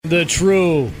The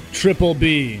true Triple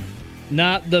B.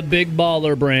 Not the Big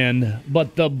Baller brand,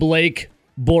 but the Blake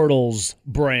Bortles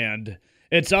brand.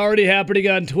 It's already happening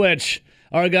on Twitch.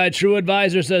 Our guy True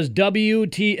Advisor says,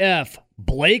 WTF,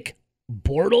 Blake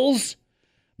Bortles?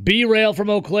 B-Rail from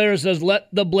Eau Claire says, let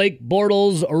the Blake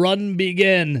Bortles run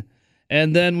begin.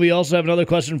 And then we also have another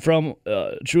question from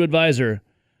True Advisor.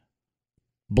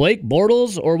 Blake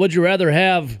Bortles, or would you rather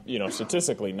have...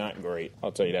 statistically not great.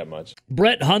 I'll tell you that much.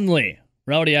 Brett Hundley.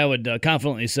 Rowdy, I would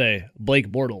confidently say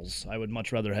Blake Bortles I would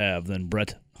much rather have than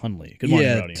Brett Hundley. Good morning,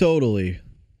 Rowdy. Yeah, totally.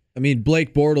 I mean,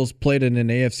 Blake Bortles played in an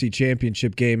AFC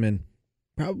championship game and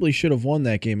probably should have won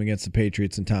that game against the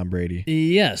Patriots and Tom Brady.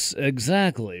 Yes,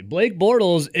 exactly. Blake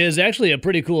Bortles is actually a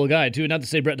pretty cool guy, too. Not to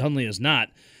say Brett Hundley is not.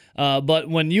 But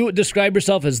when you describe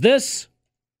yourself as this...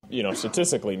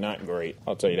 statistically not great.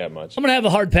 I'll tell you that much. I'm going to have a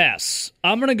hard pass.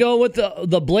 I'm going to go with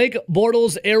the Blake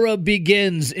Bortles era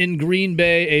begins in Green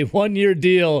Bay, a one-year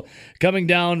deal coming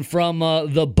down from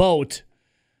the boat.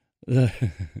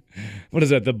 What is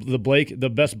that? The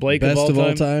best Blake best of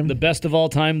all time? The best of all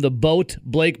time, the boat,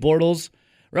 Blake Bortles.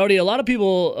 Rowdy, a lot of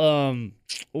people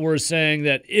were saying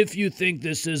that if you think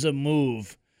this is a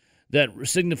move that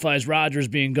signifies Rodgers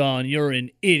being gone, you're an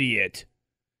idiot.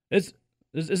 Is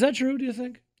that true, do you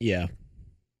think? Yeah.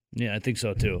 Yeah, I think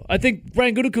so, too. I think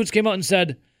Brian Gutekunst came out and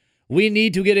said, we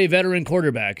need to get a veteran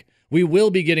quarterback. We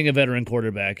will be getting a veteran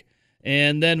quarterback.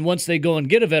 And then once they go and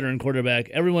get a veteran quarterback,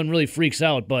 everyone really freaks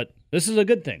out. But this is a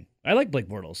good thing. I like Blake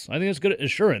Bortles. I think it's good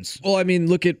assurance. Well, I mean,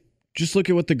 look at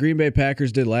what the Green Bay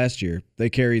Packers did last year.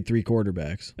 They carried 3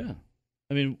 quarterbacks. Yeah.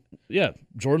 I mean, yeah,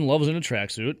 Jordan Love was in a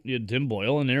tracksuit. You had Tim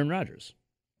Boyle and Aaron Rodgers.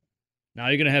 Now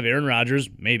you're going to have Aaron Rodgers,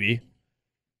 maybe.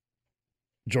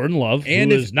 Jordan Love, who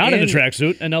is not in a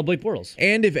tracksuit, and now Blake Bortles.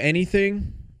 And if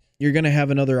anything, you're going to have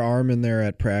another arm in there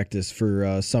at practice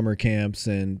for summer camps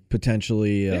and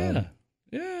potentially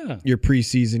your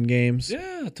preseason games.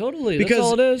 Yeah, totally. Because that's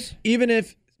all it is. Even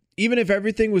if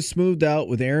everything was smoothed out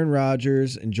with Aaron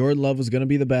Rodgers and Jordan Love was going to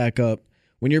be the backup,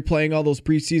 when you're playing all those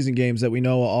preseason games that we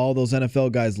know all those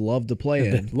NFL guys love to play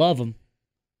in. Love them.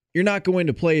 You're not going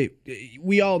to play.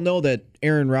 We all know that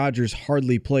Aaron Rodgers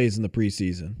hardly plays in the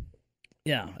preseason.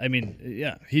 Yeah, I mean,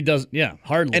 yeah, he does. Yeah,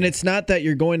 hardly. And it's not that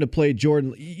you're going to play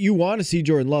Jordan. You want to see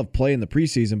Jordan Love play in the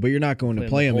preseason, but you're not going to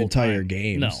play him entire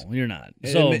games. No, you're not.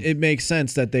 So it makes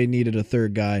sense that they needed a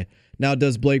third guy. Now,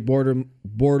 does Blake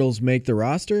Bortles make the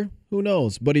roster? Who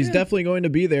knows? But he's definitely going to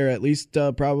be there at least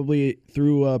probably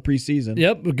through preseason.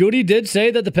 Yep, Goody did say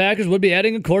that the Packers would be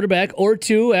adding a quarterback or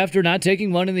two after not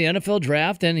taking one in the NFL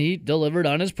draft, and he delivered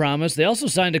on his promise. They also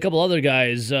signed a couple other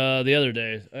guys the other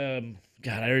day.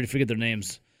 God, I already forget their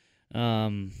names. What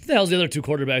the hell's the other 2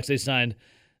 quarterbacks they signed?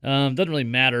 Doesn't really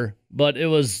matter, but it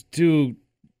was 2.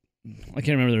 I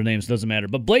can't remember their names. Doesn't matter.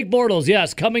 But Blake Bortles,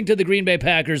 yes, coming to the Green Bay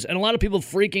Packers, and a lot of people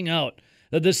freaking out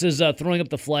that this is throwing up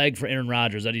the flag for Aaron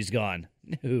Rodgers, that he's gone.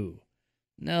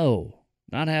 No,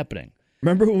 not happening.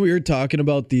 Remember when we were talking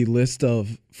about the list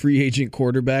of free agent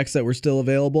quarterbacks that were still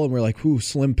available, and we're like,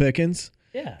 slim pickings?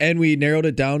 Yeah. And we narrowed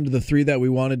it down to the 3 that we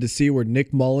wanted to see were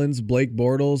Nick Mullins, Blake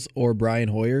Bortles, or Brian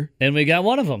Hoyer. And we got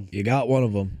one of them. You got one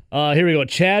of them. Here we go.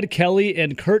 Chad Kelly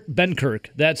and Kurt Benkirk.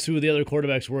 That's who the other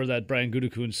quarterbacks were that Brian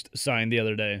Gutekunst signed the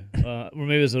other day. Or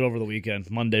maybe it was over the weekend,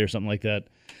 Monday or something like that.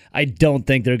 I don't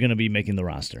think they're going to be making the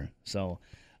roster. So,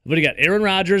 what do you got? Aaron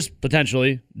Rodgers,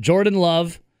 potentially. Jordan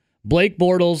Love, Blake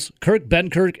Bortles, Kurt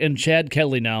Benkirk, and Chad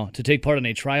Kelly now to take part on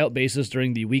a tryout basis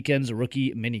during the weekend's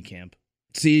rookie minicamp.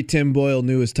 See, Tim Boyle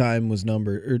knew his time was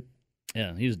numbered.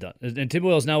 Yeah, he was done. And Tim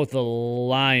Boyle's now with the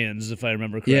Lions, if I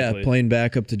remember correctly. Yeah, playing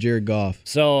back up to Jared Goff.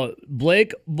 So,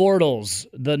 Blake Bortles,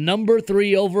 the number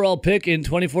 3 overall pick in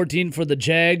 2014 for the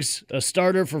Jags, a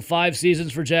starter for 5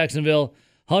 seasons for Jacksonville,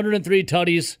 103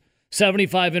 tutties,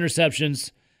 75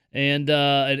 interceptions, and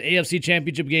an AFC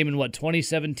championship game in,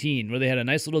 2017, where they had a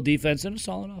nice little defense and a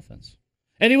solid offense.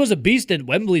 And he was a beast at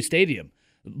Wembley Stadium.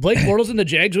 Blake Bortles and the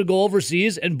Jags would go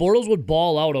overseas, and Bortles would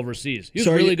ball out overseas. He was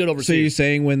really good overseas. So you're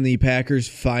saying when the Packers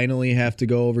finally have to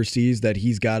go overseas that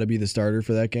he's got to be the starter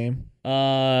for that game?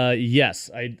 Yes,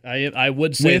 I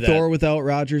would say that. With or without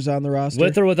Rodgers on the roster?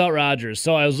 With or without Rodgers.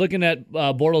 So I was looking at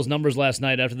Bortles' numbers last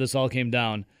night after this all came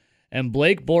down, and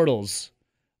Blake Bortles,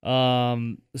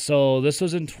 so this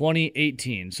was in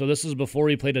 2018. So this was before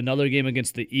he played another game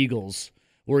against the Eagles,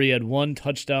 where he had 1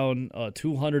 touchdown,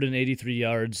 283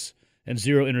 yards, and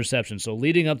 0 interceptions. So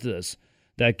leading up to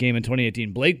that game in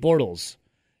 2018, Blake Bortles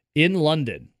in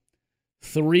London,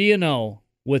 3-0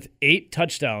 with 8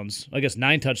 touchdowns,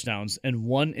 9 touchdowns, and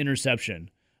 1 interception.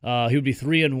 He would be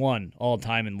 3-1 all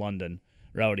time in London,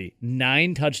 Rowdy.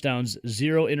 9 touchdowns,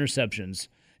 0 interceptions,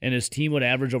 and his team would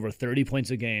average over 30 points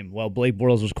a game while Blake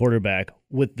Bortles was quarterback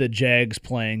with the Jags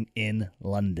playing in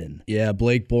London. Yeah,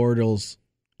 Blake Bortles,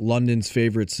 London's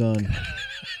favorite son.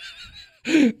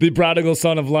 The prodigal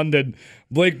son of London,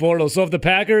 Blake Bortles. So if the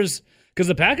Packers, because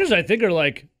the Packers I think are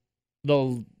like,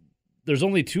 there's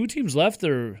only 2 teams left,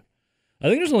 or I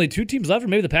think there's only 2 teams left, or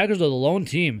maybe the Packers are the lone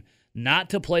team not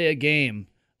to play a game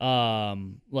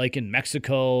like in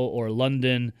Mexico or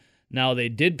London. Now, they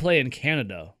did play in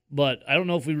Canada, but I don't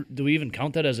know if do we even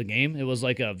count that as a game? It was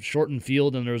like a shortened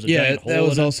field, and there was a giant hole. Yeah, that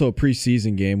was in also a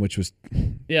preseason game, which was...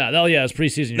 Yeah, it was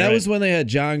preseason. That was when they had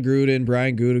John Gruden,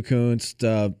 Brian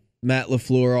Gutekunst, Matt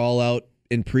LaFleur all out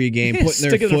in pregame, putting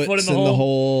their foot in the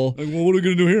hole. Like, well, what are we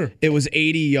going to do here? It was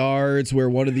 80 yards where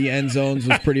one of the end zones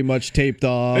was pretty much taped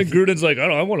off. And Gruden's like,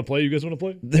 I want to play. You guys want to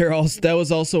play? That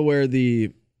was also where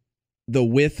the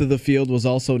width of the field was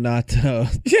also not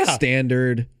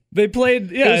standard. They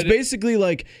played, It was basically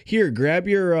like, here, grab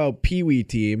your Pee-wee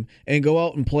team and go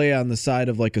out and play on the side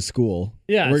of like a school.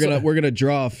 Yeah, we're gonna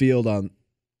draw a field on.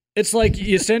 It's like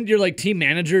you send your like team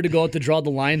manager to go out to draw the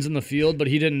lines in the field, but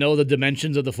he didn't know the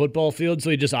dimensions of the football field, so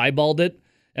he just eyeballed it.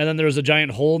 And then there was a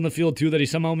giant hole in the field too that he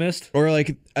somehow missed. Or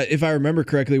like, if I remember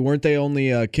correctly, weren't they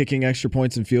only kicking extra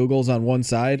points and field goals on one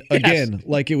side? Again,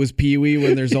 like it was Pee-wee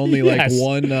when there's only like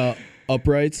one.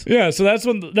 Uprights. Yeah, so that's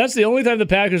the only time the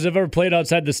Packers have ever played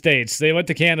outside the States. They went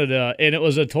to Canada, and it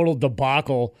was a total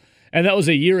debacle. And that was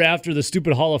a year after the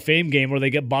stupid Hall of Fame game where they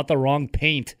bought the wrong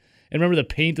paint. And remember, the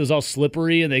paint was all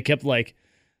slippery, and they kept they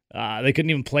couldn't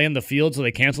even play in the field, so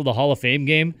they canceled the Hall of Fame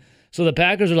game. So the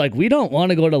Packers are like, we don't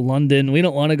want to go to London. We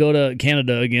don't want to go to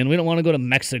Canada again. We don't want to go to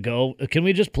Mexico. Can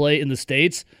we just play in the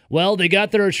States? Well, they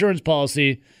got their insurance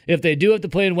policy. If they do have to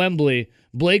play in Wembley,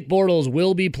 Blake Bortles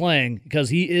will be playing because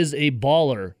he is a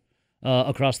baller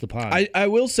across the pond. I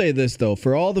will say this, though.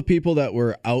 For all the people that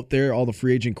were out there, all the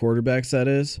free agent quarterbacks, that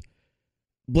is,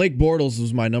 Blake Bortles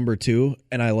was my number 2,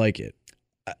 and I like it.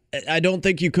 I don't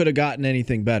think you could have gotten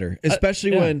anything better,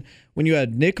 especially when you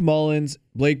had Nick Mullins,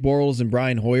 Blake Bortles, and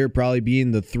Brian Hoyer probably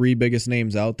being the 3 biggest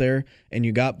names out there, and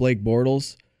you got Blake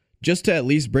Bortles, just to at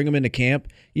least bring him into camp.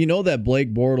 You know that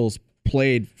Blake Bortles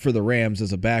played for the Rams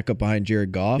as a backup behind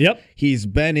Jared Goff. Yep. He's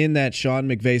been in that Sean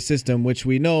McVay system, which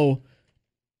we know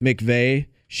McVay,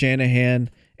 Shanahan,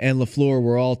 and LaFleur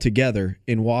were all together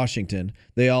in Washington.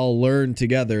 They all learned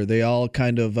together. They all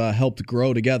kind of helped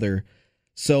grow together.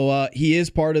 So he is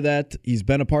part of that. He's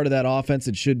been a part of that offense.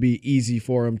 It should be easy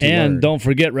for him to learn. And don't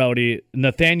forget, Rowdy,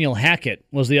 Nathaniel Hackett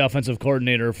was the offensive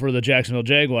coordinator for the Jacksonville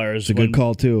Jaguars. It's a good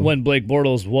call, too. When Blake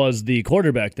Bortles was the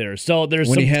quarterback there. So there's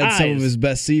when some he had ties. some of his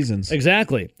best seasons.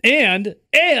 Exactly. And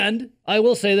I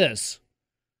will say this.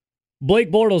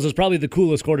 Blake Bortles is probably the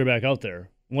coolest quarterback out there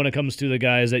when it comes to the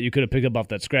guys that you could have picked up off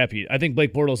that scrap heap. I think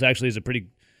Blake Bortles actually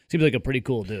seems like a pretty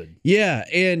cool dude. Yeah,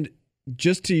 and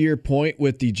just to your point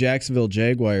with the Jacksonville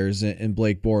Jaguars and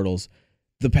Blake Bortles,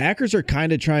 the Packers are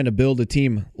kind of trying to build a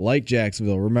team like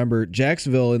Jacksonville. Remember,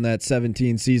 Jacksonville in that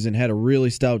 17 season had a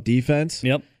really stout defense.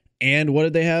 Yep. And what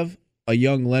did they have? A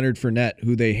young Leonard Fournette,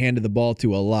 who they handed the ball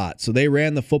to a lot. So they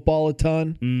ran the football a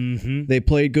ton. Mm-hmm. They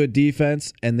played good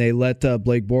defense, and they let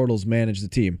Blake Bortles manage the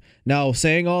team. Now,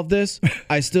 saying all of this,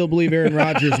 I still believe Aaron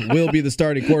Rodgers will be the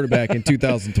starting quarterback in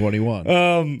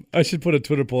 2021. I should put a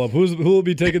Twitter poll up. Who will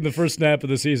be taking the first snap of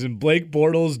the season? Blake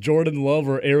Bortles, Jordan Love,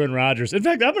 or Aaron Rodgers? In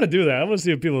fact, I'm going to do that. I want to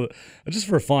see if people, just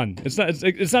for fun. It's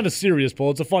not a serious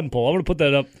poll. It's a fun poll. I'm going to put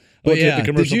that up. But yeah,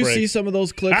 did you see some of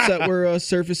those clips that were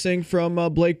surfacing from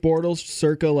Blake Bortles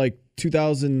circa like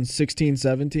 2016,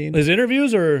 17? His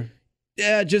interviews or?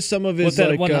 Yeah, just some of his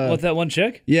with that one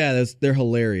chick? Yeah, they're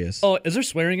hilarious. Oh, is there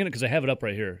swearing in it? Because I have it up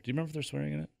right here. Do you remember if there's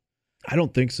swearing in it? I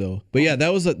don't think so. But yeah,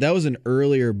 that was an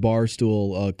earlier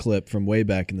Barstool clip from way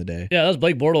back in the day. Yeah, that was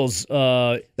Blake Bortles.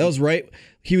 That was right.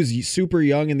 He was super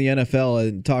young in the NFL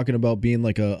and talking about being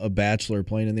like a bachelor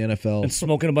playing in the NFL. And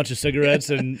smoking a bunch of cigarettes.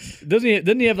 And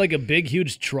didn't he have like a big,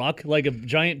 huge truck, like a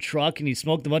giant truck, and he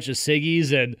smoked a bunch of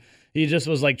ciggies, and he just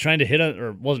was like trying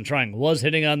to was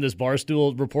hitting on this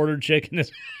Barstool reporter chick in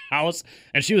his house,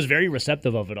 and she was very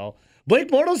receptive of it all. Blake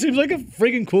Bortles seems like a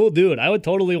freaking cool dude. I would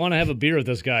totally want to have a beer with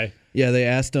this guy. Yeah, they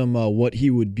asked him what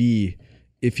he would be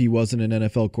if he wasn't an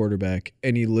NFL quarterback,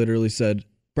 and he literally said,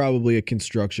 probably a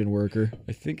construction worker.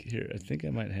 I think I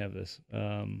might have this.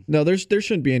 No, there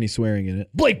shouldn't be any swearing in it.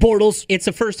 Blake Bortles. It's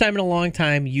the first time in a long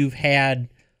time you've had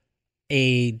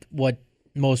what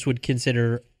most would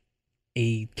consider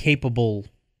a capable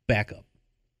backup.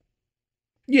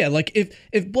 Yeah, like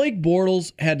if Blake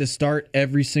Bortles had to start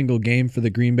every single game for the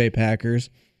Green Bay Packers,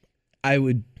 I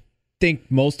would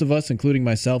think most of us, including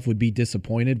myself, would be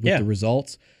disappointed with the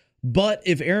results. But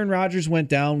if Aaron Rodgers went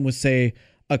down with, say,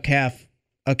 a calf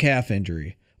a calf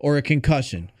injury or a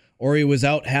concussion, or he was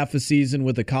out half a season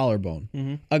with a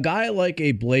collarbone. A guy like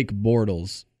a Blake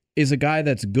Bortles is a guy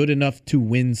that's good enough to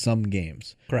win some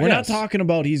games. Correct. We're not Yes. talking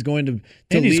about he's going to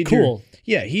And he's lead cool.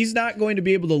 he's not going to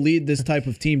be able to lead this type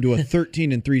of team to a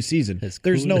 13-3 season. As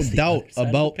There's cool no as the doubt other side of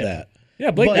about the that.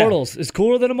 Yeah, Blake But- Bortles is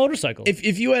cooler than a motorcycle.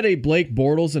 If you had a Blake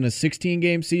Bortles in a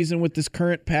 16-game season with this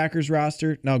current Packers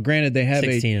roster, now granted they have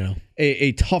 16-0.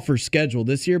 a tougher schedule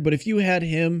this year, but if you had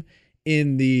him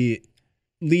in the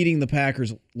leading the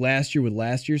Packers last year with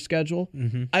last year's schedule,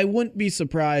 I wouldn't be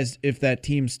surprised if that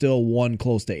team still won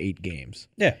close to 8 games.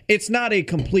 Yeah. It's not a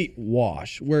complete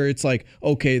wash where it's like,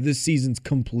 okay, this season's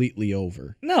completely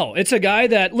over. No, it's a guy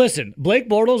that, listen, Blake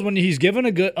Bortles, when he's given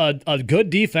a good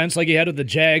defense like he had with the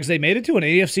Jags, they made it to an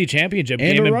AFC championship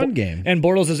And game. a run game. And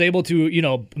Bortles is able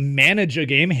to, manage a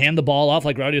game, hand the ball off,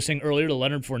 like Rowdy was saying earlier, to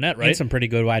Leonard Fournette, right? And some pretty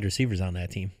good wide receivers on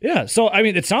that team. Yeah, so, I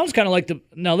mean, it sounds kind of like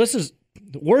this is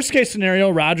the worst case scenario.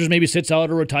 Rodgers maybe sits out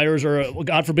or retires or,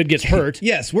 God forbid, gets hurt.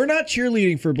 Yes, we're not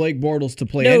cheerleading for Blake Bortles to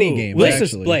play No, any game. this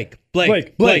is actually. Blake.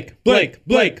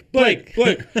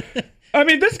 I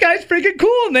mean, this guy's freaking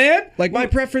cool, man. Like, my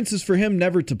preference is for him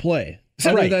never to play,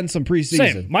 Same. other than some preseason.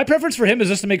 Same. My preference for him is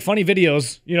just to make funny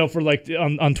videos, for like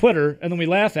on Twitter, and then we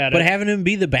laugh at But it. having him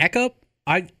be the backup,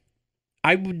 I'm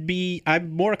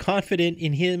more confident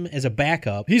in him as a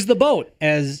backup He's the boat.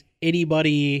 as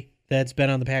anybody that's been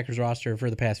on the Packers roster for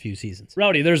the past few seasons.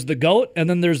 Rowdy, there's the GOAT, and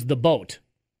then there's the boat.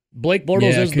 Blake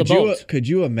Bortles is the could boat. could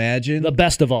you imagine The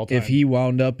best of all time. if he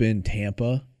wound up in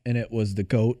Tampa and it was the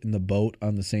goat and the boat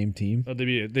on the same team?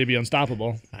 They'd be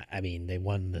unstoppable. I mean, they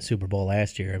won the Super Bowl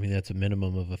last year. I mean, that's a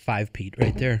minimum of a 5-peat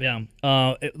right there.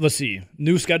 Yeah. Let's see.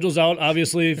 New schedules out,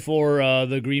 obviously, for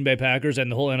the Green Bay Packers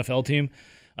and the whole NFL team.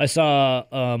 I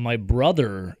saw my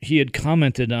brother. He had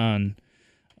commented on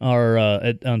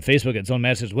on Facebook at Zone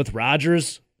Masters with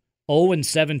Rodgers,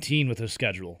 0-17 with his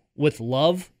schedule. With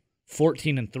Love,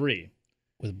 14-3.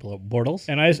 With Bortles?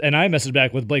 And I messaged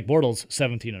back with Blake Bortles,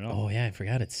 17-0. Oh, yeah, I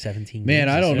forgot it's 17 Man,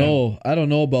 games I this don't year. know. I don't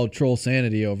know about troll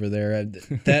sanity over there.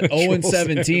 That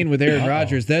 0-17 with Aaron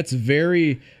Rodgers, that's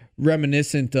very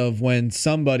reminiscent of when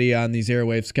somebody on these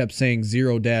airwaves kept saying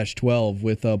 0-12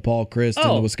 with Paul Christ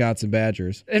and the Wisconsin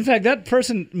Badgers. In fact, that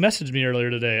person messaged me earlier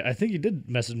today. I think he did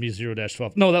message me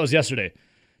 0-12. No, that was yesterday.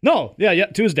 No, yeah,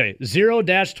 Tuesday.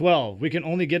 0-12. We can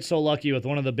only get so lucky with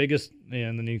one of the biggest.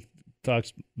 And then he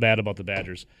talks bad about the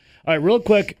Badgers. All right, real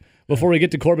quick, before we get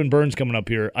to Corbin Burns coming up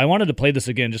here, I wanted to play this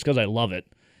again just because I love it.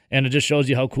 And it just shows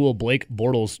you how cool Blake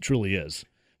Bortles truly is.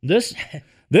 This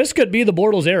could be the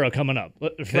Bortles era coming up.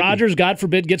 If Rodgers, God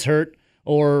forbid, gets hurt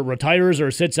or retires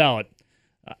or sits out,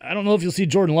 I don't know if you'll see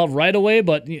Jordan Love right away,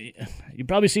 but you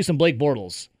probably see some Blake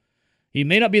Bortles. He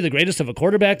may not be the greatest of a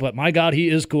quarterback, but my God, he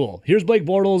is cool. Here's Blake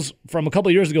Bortles from a couple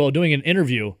of years ago doing an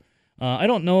interview. I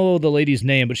don't know the lady's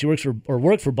name, but she worked for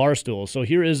Barstool. So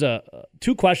here is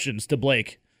 2 questions to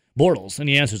Blake Bortles, and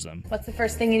he answers them. What's the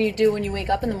first thing you do when you wake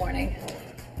up in the morning?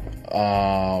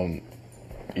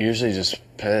 Usually just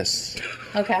pissed.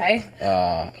 Okay.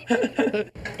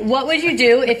 What would you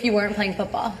do if you weren't playing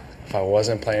football? If I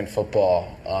wasn't playing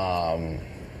football,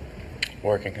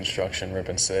 working construction,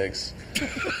 ripping cigs.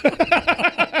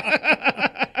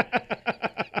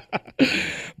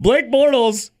 Blake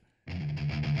Bortles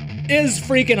is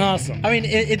freaking awesome. I mean,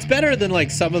 it's better than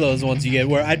like some of those ones you get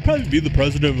where I'd probably be the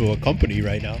president of a company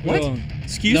right now. What? Well,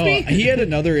 Excuse No, me? he had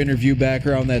another interview back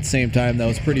around that same time that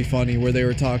was pretty funny where they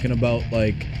were talking about,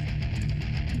 like,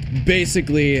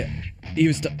 basically,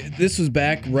 this was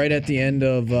back right at the end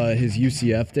of his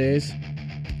UCF days.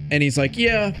 And he's like,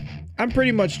 yeah, I'm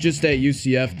pretty much just at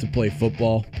UCF to play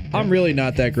football. I'm really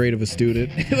not that great of a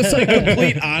student. It was like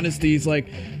complete honesty. He's like,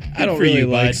 I don't for really you,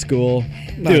 like bud. school.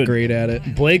 Not Dude. great at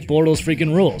it. Blake Bortles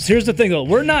freaking rules. Here's the thing, though.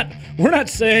 We're not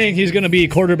saying he's going to be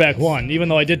quarterback 1, even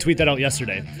though I did tweet that out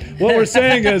yesterday. What we're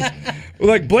saying is,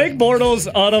 like, Blake Bortles,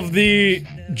 out of the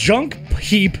junk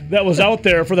heap that was out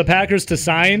there for the Packers to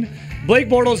sign, Blake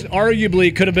Bortles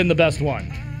arguably could have been the best one.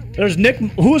 There's Nick.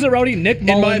 Who was it, Rowdy? Nick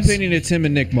Mullins. In my opinion, it's him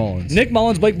and Nick Mullins. Nick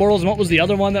Mullins, Blake Bortles, and what was the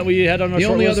other one that we had on our The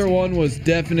short only list? other one was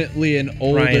definitely an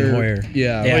older Brian Hoyer.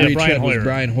 Yeah, Yeah, retread Brian was Hoyer.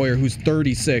 Brian Hoyer, who's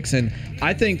 36. And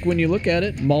I think when you look at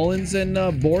it, Mullins and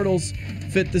Bortles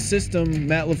fit the system,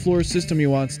 Matt LaFleur's system he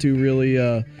wants to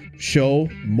really show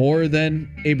more than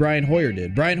a Brian Hoyer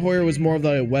did. Brian Hoyer was more of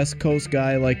the West Coast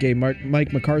guy, like a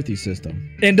Mike McCarthy system.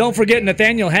 And don't forget,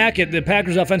 Nathaniel Hackett, the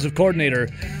Packers offensive coordinator,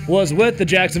 was with the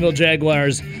Jacksonville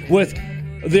Jaguars with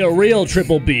the real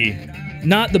Triple B,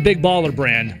 not the Big Baller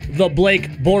brand, the Blake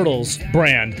Bortles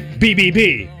brand,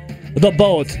 BBB, the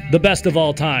boat, the best of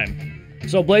all time.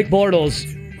 So Blake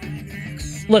Bortles,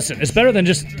 listen, it's better than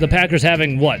just the Packers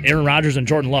having what? Aaron Rodgers and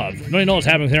Jordan Love. You don't even know what's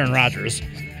happening with Aaron Rodgers.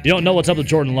 You don't know what's up with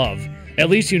Jordan Love. At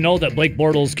least you know that Blake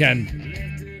Bortles can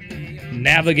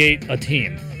navigate a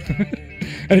team.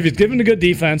 And if he's given a good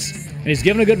defense and he's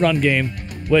given a good run game,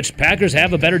 which Packers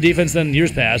have a better defense than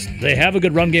years past, they have a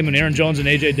good run game in Aaron Jones and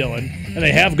A.J. Dillon, and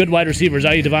they have good wide receivers,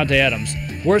 i.e. Devontae Adams.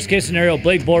 Worst case scenario,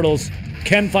 Blake Bortles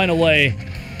can find a way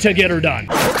to get her done.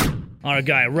 Our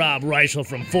guy, Rob Reichel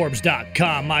from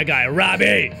Forbes.com. My guy,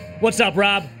 Robbie. What's up,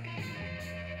 Rob?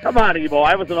 Come on, Evo.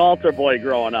 I was an altar boy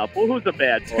growing up. Well, who's a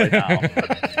bad boy now?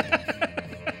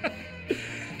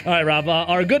 All right, Rob.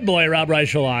 Our good boy, Rob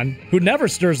Reichel, on, who never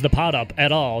stirs the pot up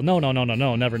at all. No.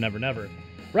 Never.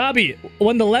 Robbie,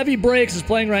 When the Levee Breaks is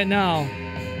playing right now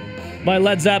by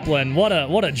Led Zeppelin. What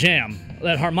a jam.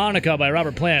 That harmonica by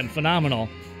Robert Plant, phenomenal.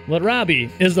 But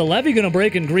Robbie, is the levee going to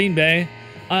break in Green Bay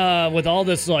with all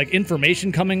this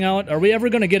information coming out? Are we ever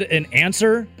going to get an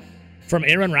answer from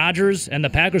Aaron Rodgers and the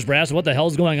Packers brass what the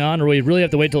hell's going on, or we really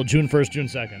have to wait till June 1st, June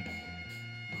 2nd?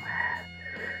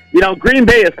 Green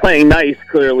Bay is playing nice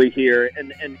clearly here,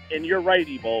 and you're right,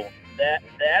 Evo.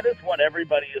 That is what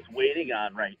everybody is waiting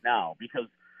on right now, because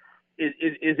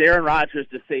is Aaron Rodgers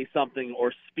to say something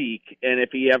or speak, and if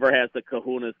he ever has the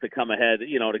kahunas to come ahead,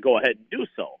 to go ahead and do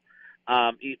so.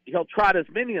 He'll trot his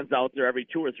minions out there every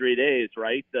 2 or 3 days,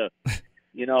 right? The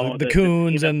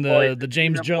Coons and the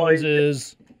James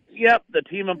Joneses. Yep, the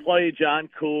team employee John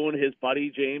Kuhn, his buddy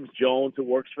James Jones, who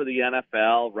works for the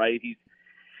NFL, right?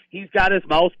 He's got his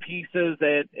mouthpieces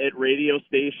at radio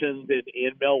stations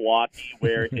in Milwaukee,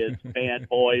 where his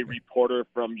fanboy reporter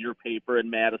from your paper in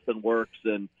Madison works,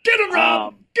 and get him,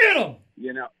 Rob, get him.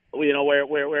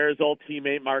 Where his old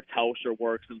teammate Mark Tauscher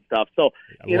works and stuff. So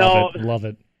love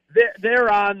it. They're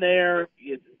on there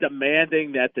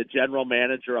demanding that the general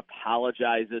manager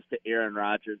apologizes to Aaron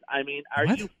Rodgers. I mean,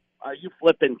 Are you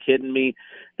flipping kidding me?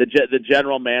 The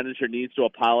general manager needs to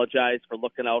apologize for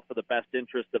looking out for the best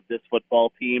interest of this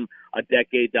football team a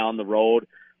decade down the road.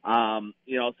 Some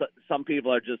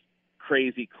people are just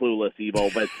crazy clueless,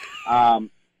 Evo. But I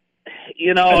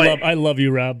love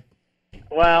you, Rob.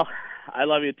 Well, I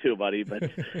love you too, buddy.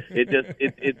 But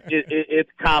it's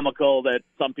comical that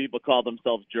some people call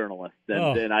themselves journalists,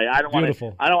 and I don't want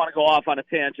to go off on a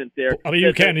tangent there. I mean,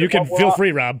 you can feel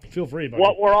free, Rob. Feel free, buddy.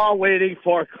 What we're all waiting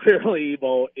for, clearly,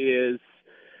 Evo, is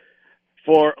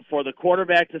for the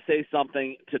quarterback to say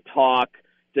something, to talk,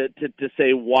 to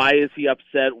say why is he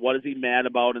upset, what is he mad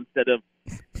about, instead of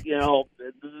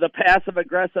the passive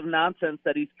aggressive nonsense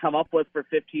that he's come up with for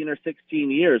 15 or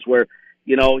 16 years, where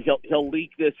he'll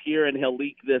leak this here and he'll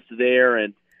leak this there.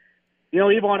 And,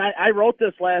 Yvonne, I wrote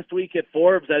this last week at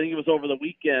Forbes. I think it was over the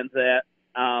weekend that,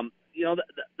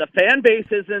 the fan base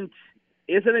isn't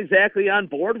exactly on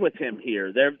board with him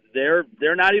here.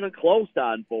 They're not even close to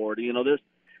on board.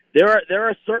 There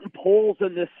are certain polls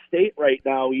in this state right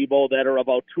now, Evo, that are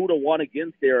about 2-1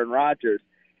 against Aaron Rodgers.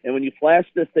 And when you flash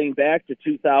this thing back to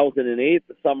 2008,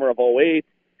 the summer of 2008,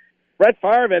 Brett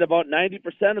Favre had about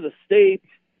 90% of the state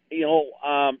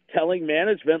telling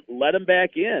management, let him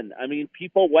back in. I mean,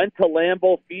 people went to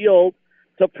Lambeau Field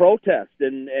to protest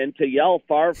and to yell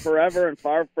Favre forever and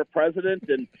Favre for president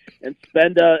and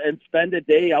spend a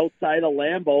day outside of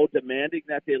Lambeau demanding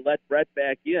that they let Brett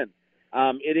back in.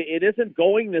 It isn't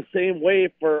going the same way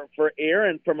for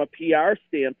Aaron from a PR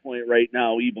standpoint right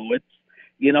now, Evo.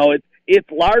 It's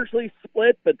largely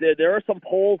split, but there are some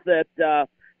polls that are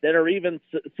even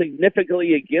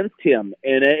significantly against him.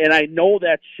 And I know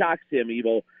that shocks him,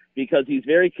 Evo, because he's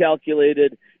very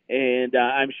calculated, and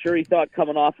I'm sure he thought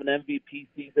coming off an MVP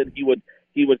season he would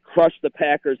crush the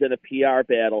Packers in a PR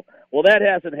battle. Well, that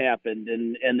hasn't happened,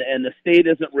 and the state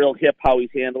isn't real hip how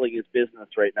he's handling his business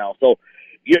right now. So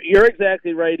you're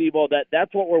exactly right, Evo.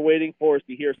 That's what we're waiting for, is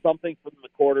to hear something from the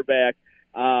quarterback,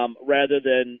 rather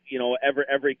than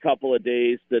every couple of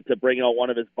days to bring out one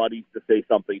of his buddies to say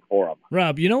something for him.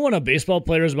 Rob, when a baseball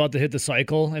player is about to hit the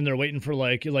cycle and they're waiting for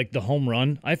like the home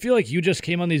run, I feel like you just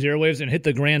came on these airwaves and hit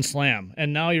the grand slam,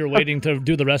 and now you're waiting to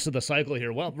do the rest of the cycle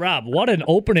here. Well, Rob, what an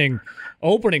opening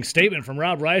statement from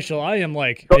Rob Reichel. I am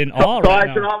in awe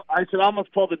right now. I should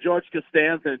almost pull the George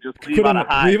Costanza and just leave on a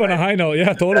high. Leave on a high note,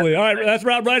 yeah, totally. All right, that's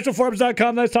Rob Reichel,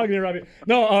 Forbes.com. Nice talking to you, Robbie.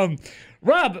 No,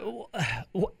 Rob,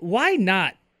 why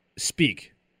not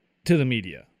speak to the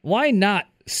media? Why not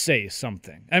say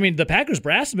something? I mean, the Packers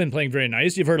brass have been playing very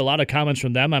nice. You've heard a lot of comments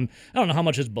from them. I don't know how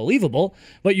much is believable,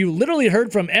 but you literally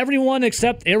heard from everyone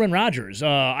except Aaron Rodgers.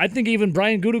 I think even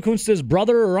Brian Gutekunst's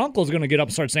brother or uncle is going to get up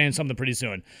and start saying something pretty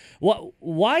soon.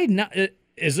 Why not? Would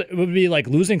it be like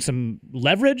losing some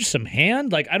leverage, some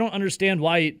hand? I don't understand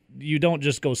why you don't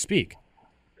just go speak.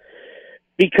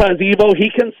 Because, Evo, he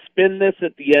can spin this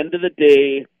at the end of the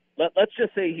day. Let's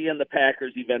just say he and the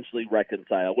Packers eventually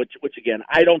reconcile, which again,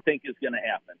 I don't think is going to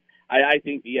happen. I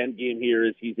think the end game here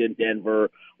is he's in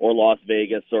Denver or Las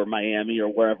Vegas or Miami or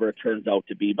wherever it turns out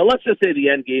to be. But let's just say the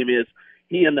end game is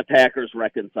he and the Packers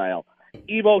reconcile.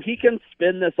 Evo, he can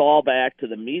spin this all back to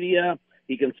the media.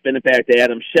 He can spin it back to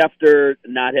Adam Schefter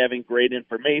not having great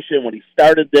information when he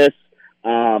started this.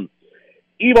 Evo,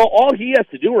 all he has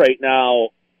to do right now,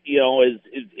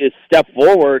 is step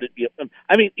forward.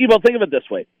 I mean, Evo, think of it this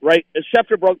way, right? As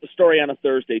Schefter broke the story on a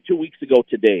Thursday, 2 weeks ago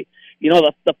today,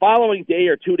 the following day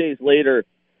or 2 days later,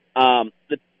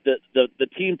 the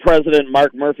team president,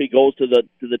 Mark Murphy, goes to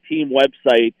the team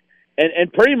website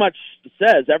and pretty much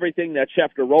says everything that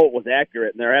Schefter wrote was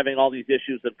accurate, and they're having all these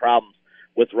issues and problems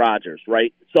with Rodgers,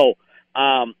 right? So,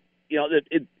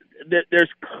 there's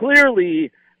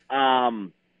clearly,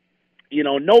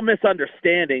 no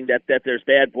misunderstanding that there's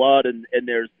bad blood and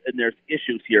there's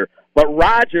issues here. But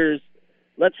Rodgers,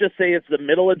 let's just say it's the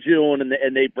middle of June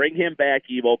and they bring him back,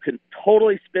 Evo, can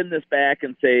totally spin this back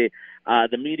and say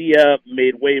the media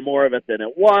made way more of it than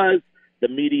it was. The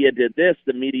media did this,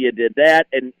 the media did that,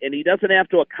 and he doesn't have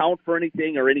to account for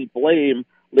anything or any blame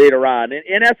later on.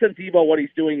 In essence, Evo, what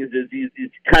he's doing is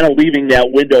he's kind of leaving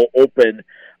that window open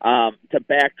to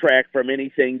backtrack from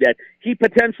anything that he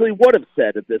potentially would have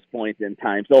said at this point in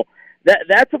time. So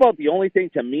that's about the only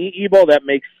thing to me, Evo, that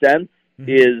makes sense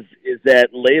is that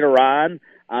later on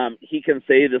he can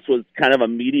say this was kind of a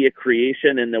media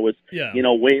creation and there was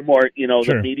way more, Sure.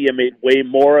 The media made way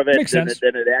more of it than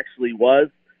it actually was.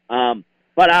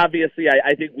 But obviously,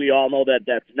 I think we all know that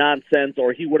that's nonsense,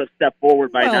 or he would have stepped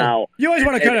forward by now. You always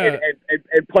want to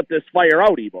and put this fire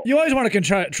out, Evo. You always want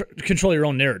to control your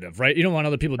own narrative, right? You don't want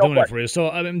other people doing it for you. So,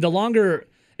 I mean, the longer,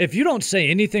 if you don't say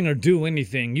anything or do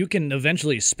anything, you can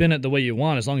eventually spin it the way you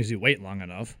want as long as you wait long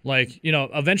enough. Like,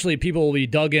 eventually people will be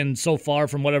dug in so far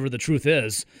from whatever the truth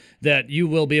is that you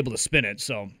will be able to spin it.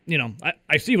 So,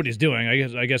 I see what he's doing.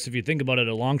 I guess if you think about it,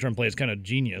 a long-term play is kind of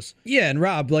genius. Yeah, and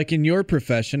Rob, like in your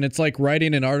profession, it's like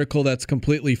writing an article that's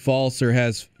completely false or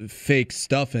has fake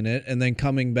stuff in it and then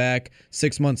coming back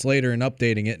 6 months later and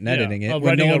updating it and editing it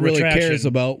when no one really cares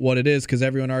about what it is because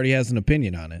everyone already has an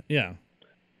opinion on it. Yeah.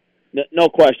 No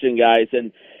question, guys.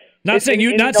 And not saying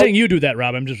you do that,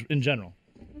 Rob. I'm just in general.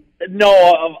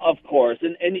 No, of course,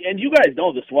 and you guys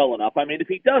know this well enough. I mean, if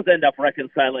he does end up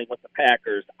reconciling with the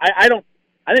Packers, I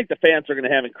think the fans are going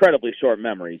to have incredibly short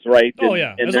memories, right? Oh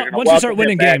yeah, once you start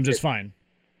winning games, it's fine.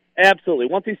 Absolutely.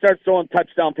 Once he starts throwing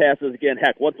touchdown passes again,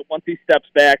 heck, once he steps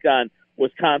back on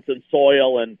Wisconsin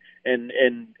soil and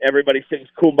everybody sings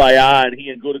Kumbaya and he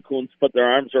and Gutekunst put their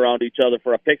arms around each other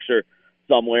for a picture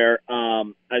somewhere,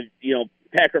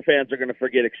 Packer fans are going to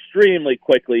forget extremely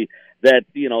quickly that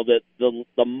that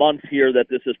the months here that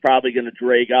this is probably going to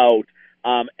drag out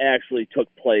actually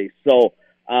took place. So,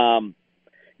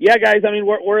 guys, I mean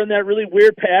we're in that really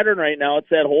weird pattern right now. It's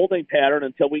that holding pattern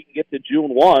until we can get to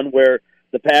June 1, where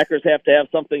the Packers have to have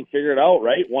something figured out,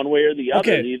 right? One way or the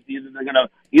other. Okay.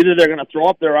 Either they're gonna throw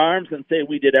up their arms and say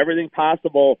we did everything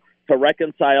possible to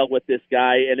reconcile with this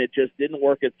guy and it just didn't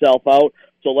work itself out.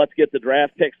 So let's get the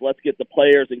draft picks, let's get the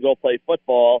players and go play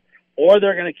football. Or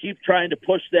they're going to keep trying to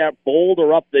push that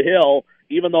boulder up the hill,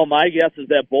 even though my guess is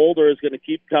that boulder is going to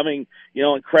keep coming,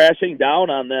 and crashing down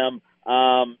on them,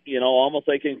 almost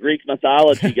like in Greek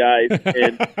mythology, guys.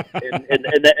 and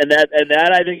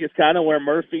that I think is kind of where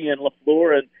Murphy and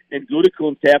LaFleur and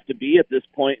Gutekunst have to be at this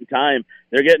point in time.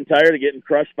 They're getting tired of getting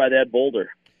crushed by that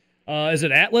boulder. Is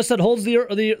it Atlas that holds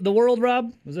the world,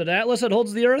 Rob? Is it Atlas that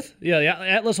holds the Earth? Yeah,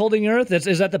 Atlas holding the Earth.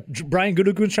 Is that the Brian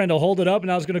Gutekunst trying to hold it up, and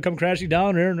now it's going to come crashing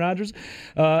down, Aaron Rodgers?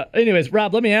 Anyways,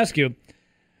 Rob, let me ask you.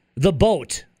 The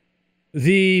boat,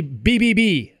 the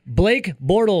BBB, Blake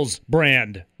Bortles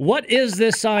brand. What is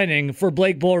this signing for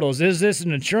Blake Bortles? Is this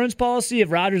an insurance policy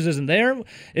if Rodgers isn't there?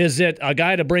 Is it a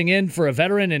guy to bring in for a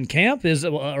veteran in camp?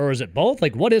 Or is it both?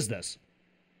 Like, what is this?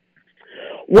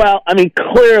 Well, I mean,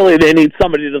 clearly they need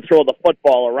somebody to throw the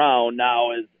football around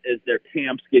now as their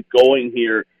camps get going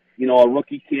here. A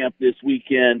rookie camp this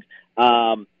weekend,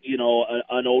 an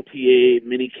OTA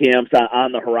mini camps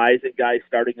on the horizon, guys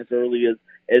starting as early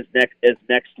as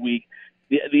next week.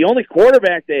 The only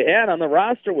quarterback they had on the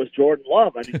roster was Jordan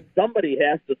Love. I mean, somebody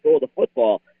has to throw the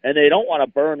football, and they don't want to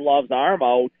burn Love's arm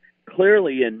out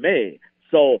clearly in May.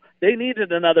 So they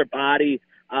needed another body,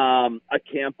 a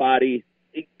camp body.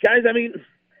 Guys, I mean,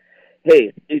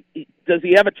 hey, does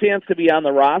he have a chance to be on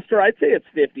the roster? I'd say it's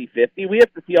 50-50. We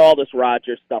have to see how all this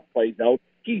Rodgers stuff plays out.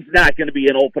 He's not going to be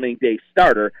an opening day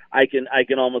starter. I can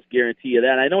almost guarantee you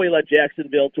that. I know he led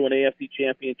Jacksonville to an AFC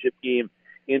Championship game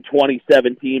in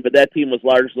 2017, but that team was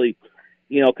largely,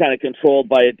 kind of controlled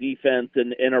by a defense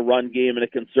and a run game and a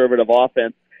conservative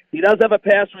offense. He does have a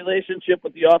past relationship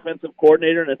with the offensive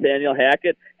coordinator, Nathaniel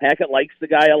Hackett. Hackett likes the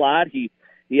guy a lot. He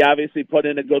obviously put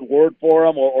in a good word for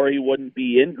him, or he wouldn't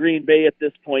be in Green Bay at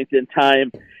this point in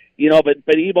time.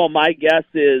 But Ebo, my guess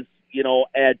is,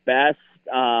 at best,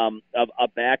 a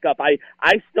backup.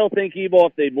 I still think, Ebo,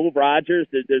 if they move Rodgers,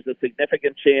 there's a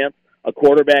significant chance a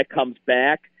quarterback comes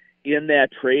back in that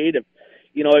trade.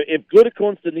 If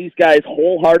Gutekunst and these guys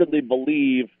wholeheartedly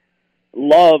believe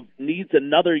Love needs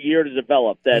another year to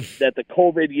develop, that the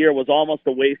COVID year was almost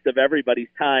a waste of everybody's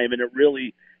time, and it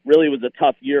really was a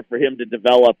tough year for him to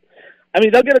develop. I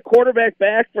mean, they'll get a quarterback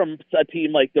back from a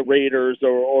team like the Raiders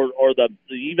or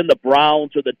even the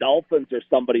Browns or the Dolphins or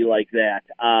somebody like that.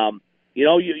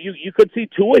 You could see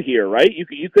Tua here, right?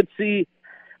 You could see,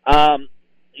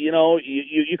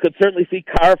 you could certainly see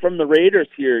Carr from the Raiders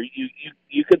here.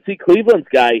 You could see Cleveland's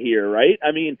guy here, right?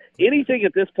 I mean, anything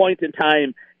at this point in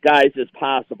time, guys, is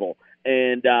possible.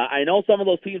 And I know some of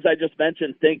those teams I just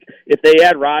mentioned think if they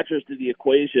add Rodgers to the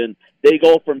equation, they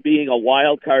go from being a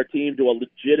wild card team to a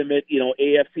legitimate,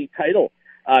 AFC title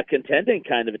contending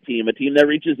kind of a team that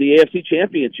reaches the AFC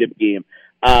Championship game.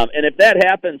 And if that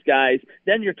happens, guys,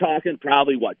 then you're talking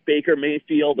probably Baker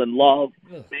Mayfield and Love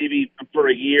maybe for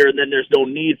a year, and then there's no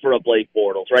need for a Blake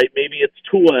Bortles, right? Maybe it's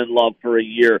Tua and Love for a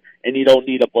year, and you don't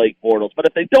need a Blake Bortles. But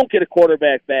if they don't get a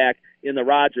quarterback back in the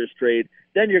Rodgers trade,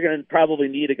 then you're going to probably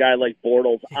need a guy like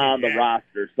Bortles on the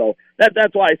roster. So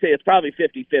that's why I say it's probably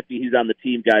 50-50 he's on the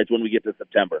team, guys, when we get to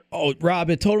September. Oh, Rob,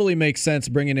 it totally makes sense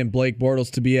bringing in Blake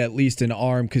Bortles to be at least an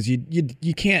arm, because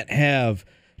you can't have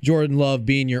Jordan Love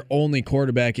being your only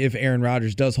quarterback if Aaron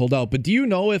Rodgers does hold out. But do you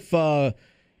know if Matt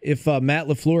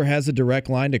LaFleur has a direct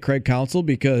line to Craig Counsell?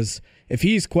 Because if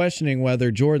he's questioning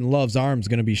whether Jordan Love's arm is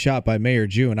going to be shot by May or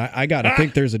June, I got to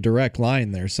think there's a direct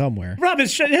line there somewhere. Rob,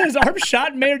 his arm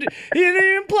shot May. He didn't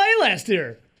even play last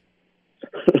year.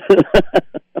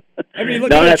 I mean,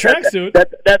 look at that tracksuit.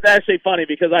 That's actually funny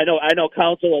because I know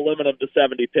Counsell will limit him to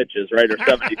 70 pitches, right, or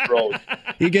 70 throws.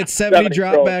 He gets 70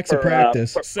 dropbacks of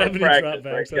practice. 70 practice, dropbacks.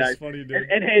 Right, That's funny, dude.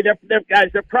 And hey,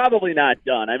 they're probably not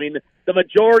done. I mean, the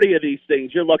majority of these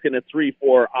things, you're looking at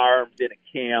 3-4 arms in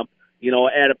a camp,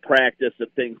 at a practice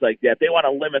and things like that. They want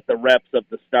to limit the reps of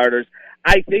the starters.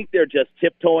 I think they're just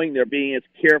tiptoeing. They're being as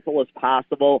careful as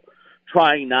possible,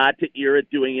 trying not to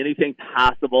doing anything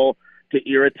possible to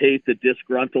irritate the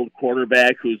disgruntled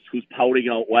quarterback who's pouting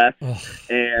out west.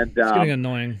 And it's getting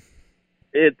annoying.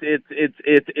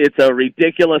 It's a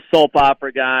ridiculous soap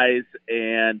opera, guys.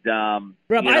 And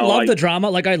Rob, I love the drama.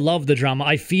 I love the drama.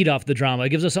 I feed off the drama. It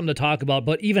gives us something to talk about.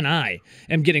 But even I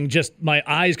am getting my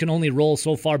eyes can only roll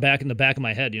so far back in the back of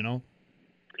my head. Yeah,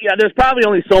 there's probably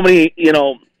only so many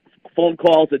phone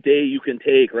calls a day you can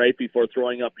take, right, before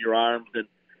throwing up your arms, and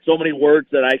so many words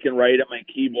that I can write at my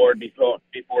keyboard before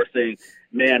saying,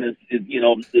 man,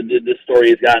 this story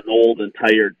has gotten old and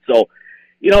tired. So,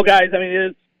 guys, I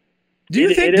mean, do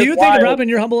you think, Rob, in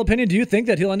your humble opinion, do you think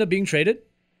that he'll end up being traded?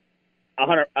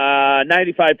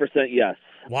 95% yes.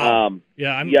 Wow. I'm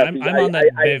on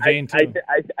that vein too.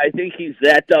 I think he's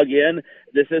that dug in.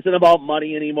 This isn't about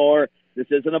money anymore. This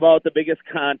isn't about the biggest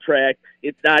contract.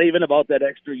 It's not even about that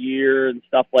extra year and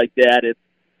stuff like that. It's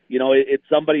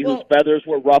somebody whose feathers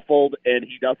were ruffled, and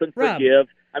he doesn't forgive.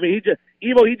 I mean,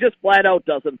 he just flat out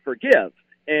doesn't forgive.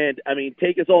 And I mean,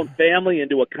 take his own family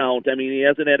into account. I mean, he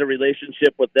hasn't had a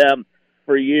relationship with them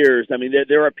for years. I mean,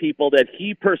 there are people that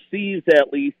he perceives,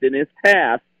 at least in his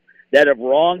past, that have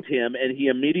wronged him, and he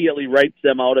immediately writes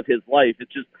them out of his life.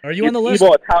 It's just, are you on the list?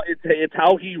 It's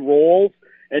how he rolls.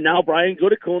 And now Brian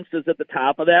Gutekunst is at the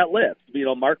top of that list.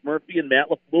 Mark Murphy and Matt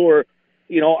LaFleur,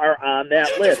 are on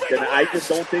that list. And I just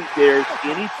don't think there's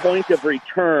any point of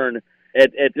return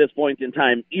at this point in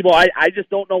time. Evo, I just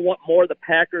don't know what more the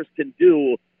Packers can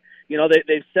do.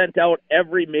 They've sent out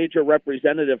every major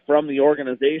representative from the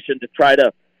organization to try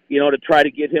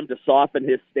to get him to soften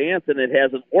his stance, and it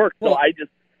hasn't worked. So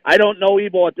I don't know,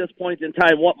 Evo, at this point in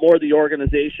time what more the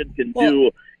organization can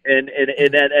do, and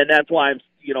that's why I'm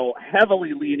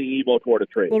heavily leaning Evo toward a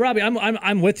trade. Well, Robbie,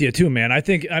 I'm with you too, man. I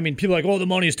mean, people are like, the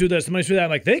money's do this, the money's do that. I'm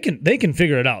like, they can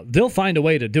figure it out. They'll find a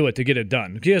way to do it, to get it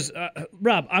done. Because,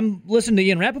 Rob, I'm listening to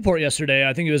Ian Rappaport yesterday.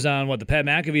 I think he was on the Pat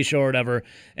McAfee show or whatever,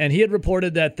 and he had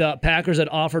reported that the Packers had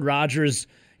offered Rodgers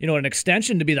an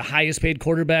extension to be the highest paid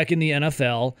quarterback in the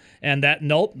NFL, and that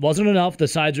wasn't enough.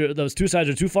 Those two sides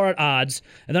are too far at odds.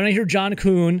 And then I hear John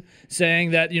Kuhn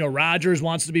saying that Rodgers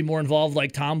wants to be more involved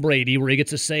like Tom Brady, where he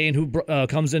gets a say in who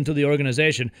comes into the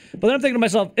organization. But then I'm thinking to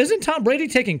myself, isn't Tom Brady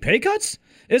taking pay cuts?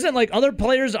 Isn't other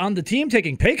players on the team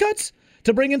taking pay cuts?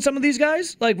 to bring in some of these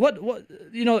guys? Like, what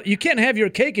you can't have your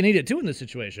cake and eat it too in this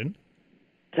situation.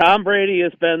 Tom Brady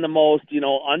has been the most,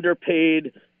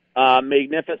 underpaid,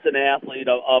 magnificent athlete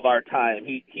of our time.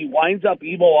 He winds up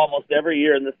evil almost every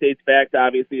year, and this dates back to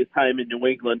obviously his time in New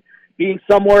England, being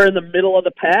somewhere in the middle of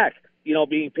the pack,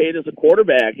 being paid as a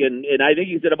quarterback. And I think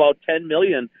he's at about $10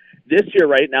 million this year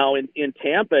right now in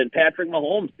Tampa. And Patrick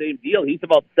Mahomes, same deal. He's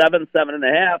about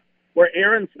 7.5, where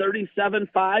Aaron's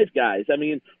 37.5, guys. I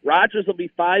mean, Rodgers will be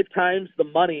 5 times the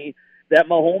money that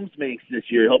Mahomes makes this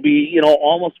year. He'll be,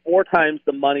 almost 4 times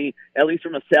the money, at least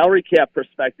from a salary cap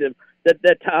perspective,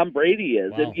 that Tom Brady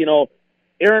is. Wow. And,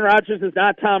 Aaron Rodgers is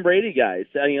not Tom Brady, guys.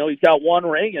 He's got 1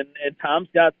 ring, and Tom's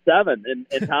got 7,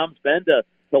 and Tom's been to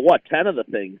 10 of the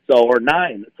things, or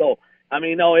 9. So, I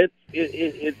mean, no,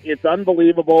 it's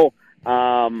unbelievable.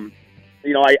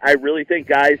 I really think,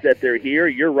 guys, that they're here.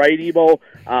 You're right, Ebo.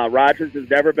 Rodgers has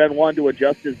never been one to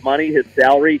adjust his money, his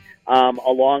salary,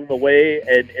 along the way,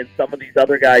 and some of these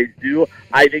other guys do.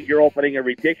 I think you're opening a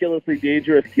ridiculously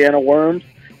dangerous can of worms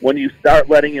when you start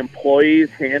letting employees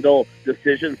handle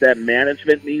decisions that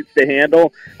management needs to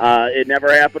handle. It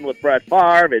never happened with Brett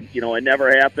Favre, and it never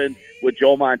happened with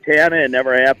Joe Montana. It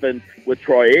never happened with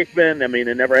Troy Aikman. I mean,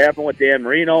 it never happened with Dan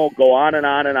Marino. Go on and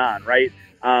on and on, right?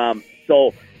 And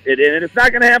it's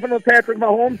not going to happen with Patrick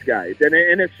Mahomes, guys, and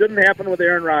it shouldn't happen with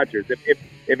Aaron Rodgers.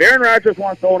 If Aaron Rodgers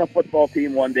wants to own a football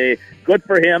team one day, good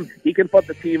for him. He can put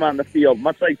the team on the field,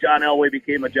 much like John Elway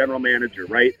became a general manager,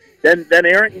 right? Then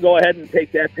Aaron can go ahead and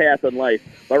take that path in life.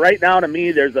 But right now, to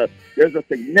me, there's a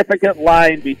significant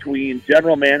line between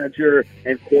general manager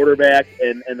and quarterback,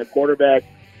 and the quarterback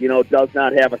does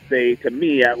not have a say, to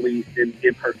me at least, in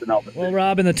personnel decisions. Well,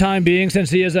 Rob, in the time being, since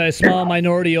he is a small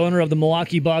minority owner of the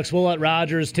Milwaukee Bucks, we'll let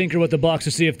Rodgers tinker with the Bucks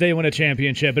to see if they win a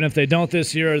championship. And if they don't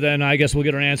this year, then I guess we'll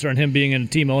get an answer on him being a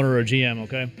team owner or GM,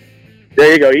 okay?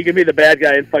 There you go. You can be the bad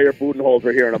guy and fire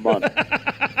Budenholzer here in a month.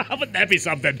 How would that be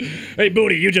something? Hey,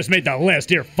 Booty, you just made the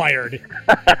list. You're fired.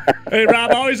 Hey,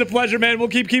 Rob, always a pleasure, man. We'll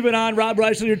keep keeping on. Rob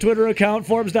Reischel, your Twitter account,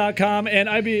 Forbes.com. And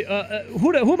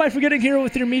who am I forgetting here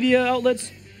with your media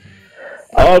outlets?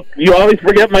 Oh, you always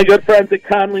forget my good friends at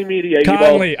Conley Media.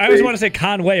 Conley. I always want to say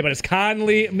Conway, but it's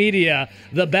Conley Media.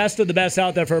 The best of the best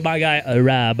out there for my guy,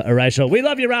 Rob Reischel. We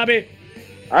love you, Robbie.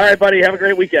 All right, buddy. Have a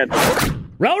great weekend.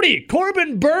 Rowdy,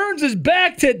 Corbin Burnes is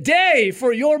back today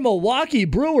for your Milwaukee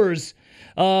Brewers.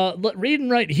 Reading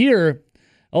right here,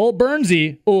 old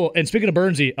Burnsy. Oh, and speaking of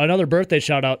Burnsy, another birthday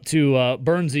shout-out to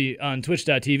Burnsy on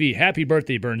Twitch.tv. Happy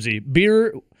birthday, Burnsy.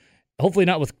 Beer, hopefully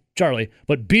not with Charlie,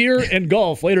 but beer and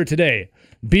golf later today.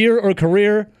 Beer or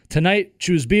career? Tonight,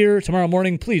 choose beer. Tomorrow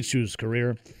morning, please choose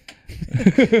career.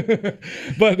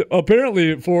 But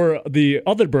apparently for the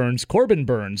other Burnes, Corbin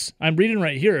Burnes, I'm reading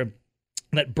right here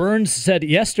that Burnes said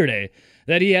yesterday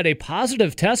that he had a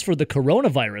positive test for the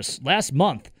coronavirus last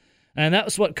month, and that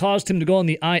was what caused him to go on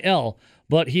the IL.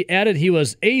 But he added he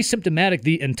was asymptomatic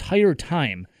the entire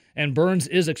time, and Burnes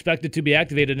is expected to be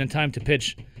activated in time to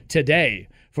pitch today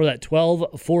for that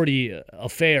 12:40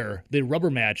 affair, the rubber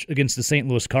match against the St.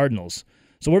 Louis Cardinals.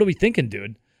 So what are we thinking,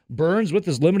 dude? Burnes with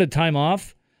his limited time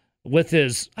off, with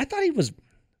his I thought he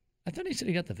said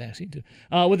he got the vaccine too.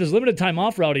 With his limited time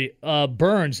off, Rowdy,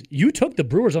 Burnes, you took the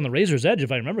Brewers on the razor's edge,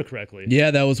 if I remember correctly.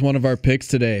 Yeah, that was one of our picks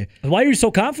today. Why are you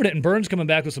so confident in Burnes coming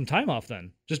back with some time off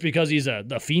then? Just because he's the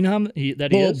phenom he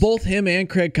is? Both him and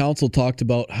Craig Counsell talked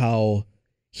about how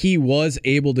he was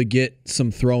able to get some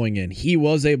throwing in. He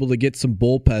was able to get some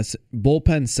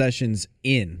bullpen sessions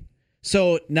in.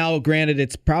 So now, granted,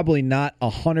 it's probably not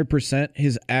 100%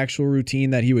 his actual routine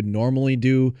that he would normally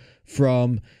do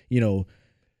from,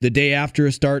 the day after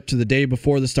a start to the day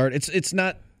before the start. It's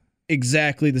not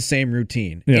exactly the same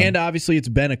routine. Yeah. And obviously it's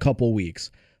been a couple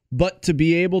weeks. But to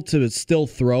be able to still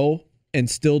throw and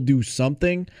still do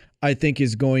something, I think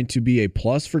is going to be a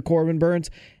plus for Corbin Burnes.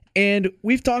 And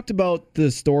we've talked about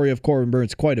the story of Corbin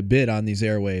Burnes quite a bit on these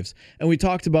airwaves. And we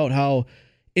talked about how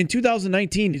in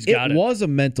 2019, it was a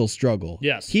mental struggle.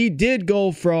 Yes. He did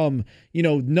go from,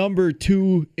 number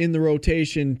 2 in the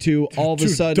rotation to all of a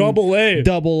sudden Double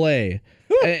A.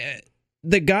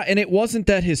 The guy, and it wasn't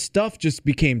that his stuff just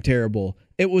became terrible.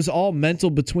 It was all mental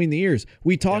between the ears.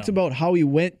 We talked about how he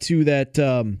went to that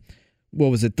what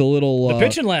was it? The little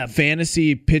pitching lab,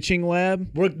 fantasy pitching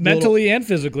lab, worked mentally and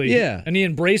physically. Yeah, and he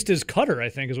embraced his cutter, I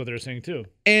think, is what they're saying too.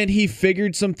 And he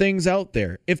figured some things out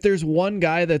there. If there's one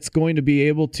guy that's going to be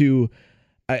able to,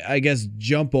 I guess,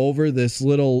 jump over this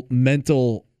little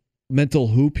mental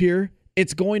hoop here,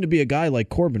 it's going to be a guy like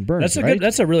Corbin Burnes.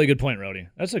 That's a really good point, Rowdy.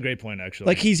 That's a great point, actually.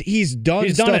 Like he's done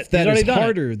stuff that is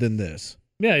harder than this.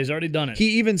 Yeah, he's already done it.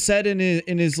 He even said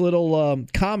in his little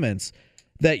comments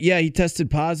that, yeah, he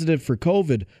tested positive for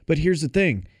COVID, but here's the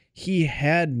thing. He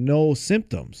had no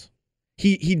symptoms.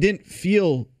 He didn't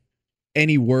feel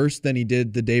any worse than he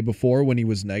did the day before when he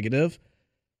was negative.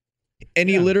 And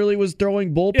he literally was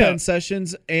throwing bullpen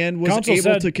sessions and was Counsell able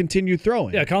said- to continue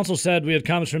throwing. Yeah, Counsell said, we had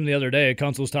comments from him the other day.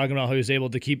 Counsell was talking about how he was able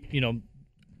to keep,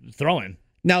 throwing.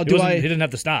 Now, He didn't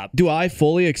have to stop. Do I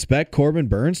fully expect Corbin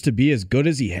Burns to be as good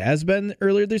as he has been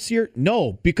earlier this year?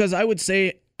 No, because I would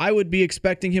say I would be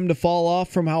expecting him to fall off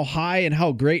from how high and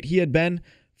how great he had been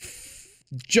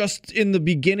just in the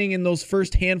beginning in those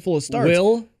first handful of starts.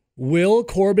 Will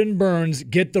Corbin Burns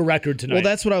get the record tonight? Well,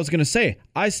 that's what I was going to say.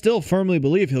 I still firmly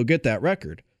believe he'll get that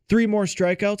record. 3 more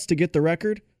strikeouts to get the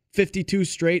record, 52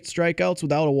 straight strikeouts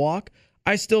without a walk.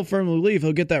 I still firmly believe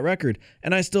he'll get that record,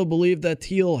 and I still believe that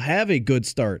he'll have a good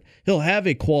start. He'll have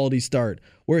a quality start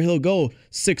where he'll go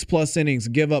 6+ innings,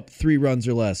 give up 3 runs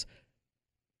or less.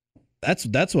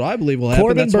 That's what I believe will happen.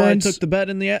 Corbin That's Burns, why I took the bet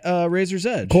in the Razor's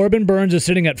Edge. Corbin Burns is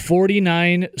sitting at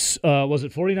 49. Was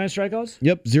it 49 strikeouts?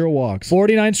 Yep, 0 walks.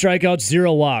 49 strikeouts,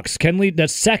 0 walks. Kenley,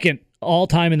 that's second all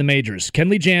time in the majors.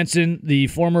 Kenley Jansen, the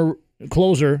former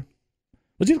closer.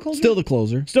 Was he the closer? Still the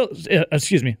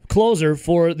closer. Closer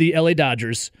for the LA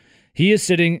Dodgers. He is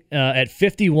sitting at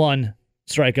 51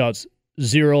 strikeouts,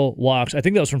 0 walks. I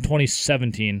think that was from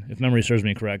 2017, if memory serves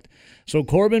me correct. So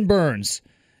Corbin Burns,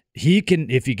 he can,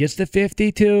 if he gets to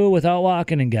 52 without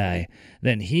walking a guy,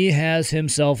 then he has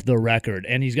himself the record.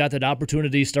 And he's got that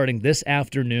opportunity starting this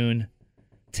afternoon,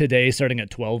 today, starting at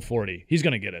 12:40. He's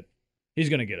going to get it. He's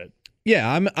going to get it. Yeah,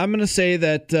 I'm going to say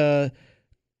that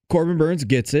Corbin Burns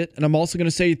gets it, and I'm also going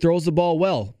to say he throws the ball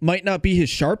well. Might not be his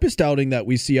sharpest outing that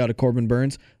we see out of Corbin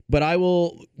Burns, but I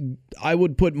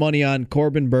would put money on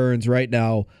Corbin Burns right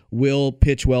now will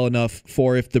pitch well enough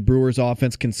for if the Brewers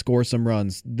offense can score some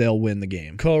runs, they'll win the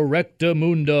game.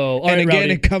 Correctamundo. All And right, again,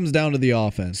 Rowdy. it comes down to the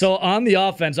offense. So on the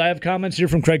offense, I have comments here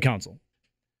from Craig Counsell.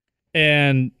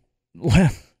 And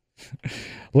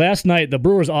last night, the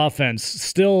Brewers offense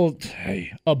still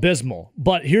abysmal.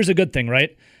 But here's a good thing,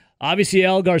 right? Obviously,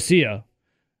 Al Garcia,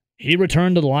 he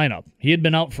returned to the lineup. He had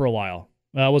been out for a while.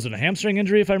 Was it a hamstring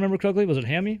injury, if I remember correctly? Was it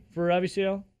hammy for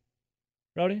Avisail?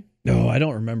 Rowdy? No, I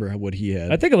don't remember what he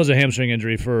had. I think it was a hamstring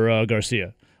injury for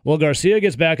Garcia. Well, Garcia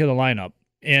gets back in the lineup.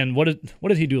 And what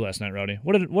did he do last night, Rowdy?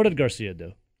 What did Garcia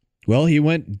do? Well, he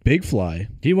went big fly.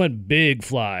 He went big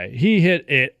fly. He hit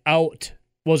it out.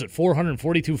 Was it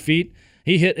 442 feet?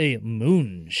 He hit a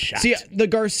moonshot. See, the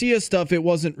Garcia stuff, it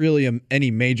wasn't really any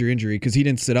major injury because he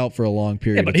didn't sit out for a long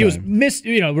period but of time.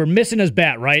 he was we're missing his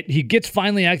bat, right? He gets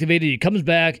finally activated. He comes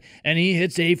back and he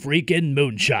hits a freaking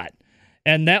moonshot.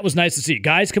 And that was nice to see.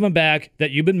 Guys coming back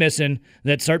that you've been missing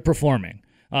that start performing.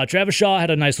 Travis Shaw had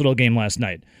a nice little game last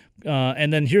night.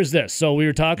 And then here's this. So we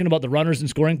were talking about the runners in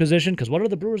scoring position because what are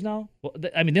the Brewers now? Well, they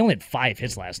only had 5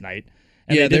 hits last night.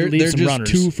 And yeah, they did leave they're some just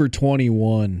runners. 2 for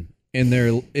 21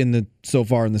 so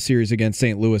far in the series against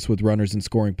St. Louis with runners in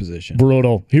scoring position.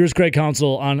 Brutal. Here's Craig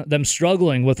Counsell on them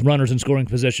struggling with runners in scoring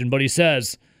position, but he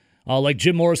says, like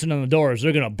Jim Morrison on the Doors,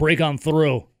 they're going to break on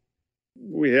through.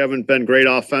 We haven't been great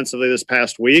offensively this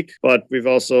past week, but we've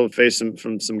also faced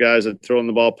some guys that throwing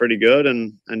the ball pretty good,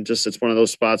 and just it's one of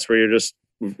those spots where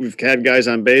we've had guys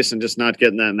on base and just not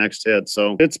getting that next hit.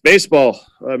 So it's baseball.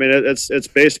 It's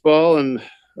baseball, and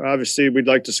obviously we'd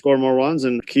like to score more runs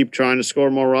and keep trying to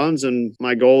score more runs. And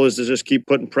my goal is to just keep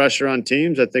putting pressure on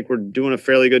teams. I think we're doing a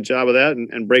fairly good job of that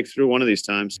and break through one of these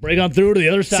times. Break on through to the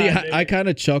other side. See, I kind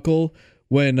of chuckle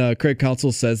when Craig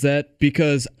Counsell says that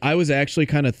because I was actually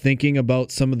kind of thinking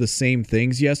about some of the same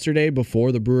things yesterday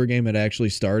before the Brewer game had actually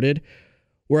started,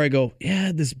 where I go,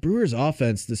 yeah, this Brewers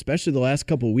offense, especially the last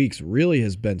couple of weeks, really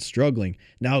has been struggling.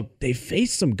 Now, they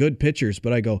faced some good pitchers,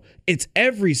 but I go, it's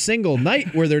every single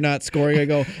night where they're not scoring. I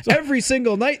go, every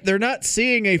single night they're not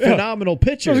seeing a phenomenal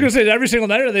pitcher. I was going to say, every single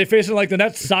night, are they facing like the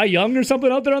next Cy Young or something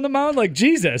out there on the mound? Like,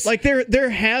 Jesus. Like, there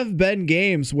have been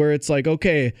games where it's like,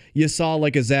 okay, you saw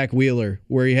like a Zach Wheeler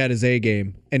where he had his A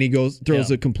game, and he throws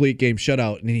a complete game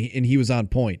shutout, and he was on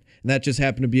point. And that just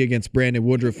happened to be against Brandon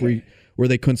Woodruff where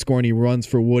they couldn't score any runs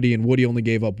for Woody, and Woody only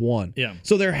gave up 1. Yeah.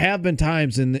 So there have been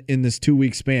times in this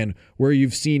 2-week span where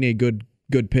you've seen a good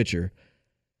pitcher.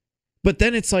 But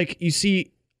then it's like you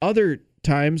see other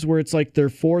times where it's like their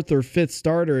 4th or 5th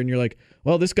starter, and you're like,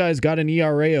 well, this guy's got an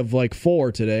ERA of like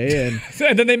 4 today. And,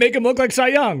 and then they make him look like Cy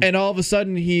Young. and all of a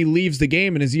sudden he leaves the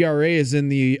game and his ERA is in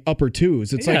the upper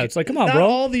 2s. It's like, come on, not bro.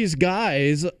 all these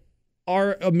guys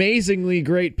are amazingly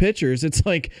great pitchers. It's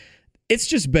like, it's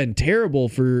just been terrible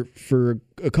for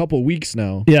a couple weeks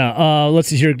now. Yeah, let's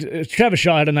see here. Travis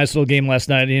Shaw had a nice little game last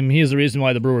night. He is the reason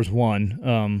why the Brewers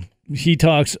won. he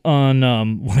talks on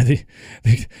why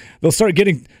they'll start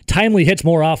getting timely hits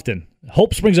more often.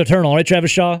 Hope springs eternal, right,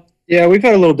 Travis Shaw? Yeah, we've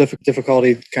had a little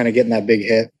difficulty kind of getting that big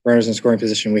hit. Runners in scoring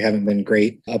position, we haven't been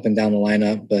great up and down the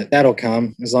lineup, but that'll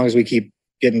come as long as we keep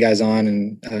getting guys on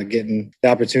and getting the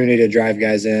opportunity to drive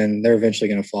guys in. They're eventually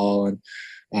going to fall, and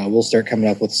we'll start coming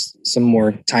up with some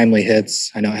more timely hits.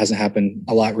 I know it hasn't happened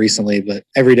a lot recently, but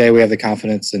every day we have the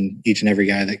confidence in each and every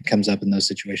guy that comes up in those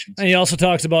situations. And he also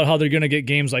talks about how they're going to get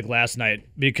games like last night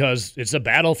because it's a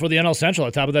battle for the NL Central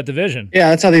at the top of that division. Yeah,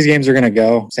 that's how these games are going to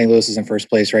go. St. Louis is in first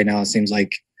place right now. It seems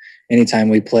like anytime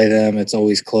we play them, it's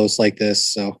always close like this.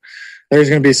 So there's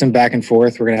going to be some back and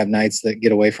forth. We're going to have nights that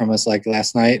get away from us like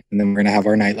last night, and then we're going to have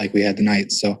our night like we had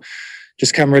tonight. So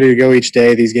just come ready to go each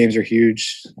day. These games are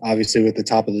huge, obviously, with the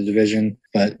top of the division,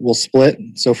 but we'll split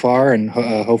so far, and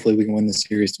hopefully we can win this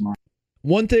series tomorrow.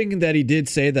 One thing that he did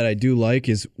say that I do like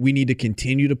is we need to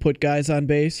continue to put guys on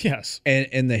base. Yes.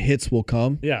 And the hits will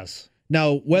come. Yes.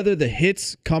 Now, whether the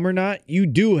hits come or not, you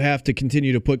do have to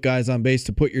continue to put guys on base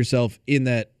to put yourself in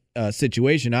that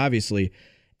situation, obviously.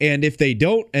 And if they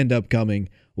don't end up coming,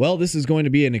 well, this is going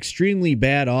to be an extremely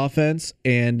bad offense,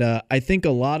 and I think a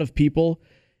lot of people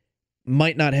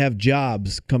might not have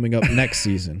jobs coming up next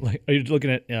season. Like, are you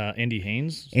looking at Andy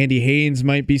Haynes? Andy Haynes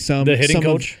might be the hitting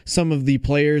coach. Some of the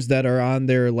players that are on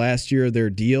their last year of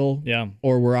their deal,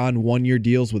 or were on 1-year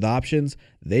deals with options,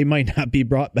 they might not be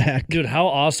brought back. Dude, how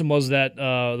awesome was that?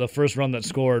 The first run that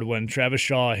scored when Travis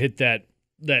Shaw hit that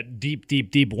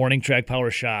deep warning track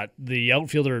power shot. The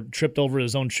outfielder tripped over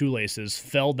his own shoelaces,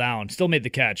 fell down, still made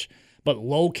the catch, but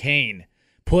Lo Cain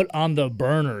put on the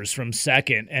burners from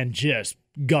second and just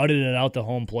gutted it out to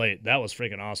home plate. That was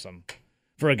freaking awesome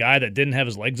for a guy that didn't have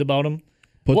his legs about him.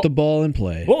 Put the ball in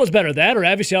play. What was better, that or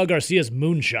Avisail Garcia's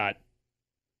moonshot?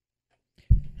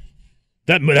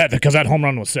 That because that home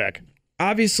run was sick.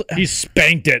 Obviously, he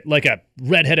spanked it like a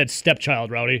redheaded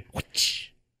stepchild, Rowdy.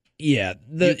 Yeah,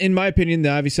 in my opinion, the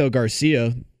Avisail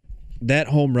Garcia, that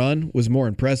home run was more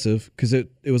impressive because it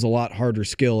was a lot harder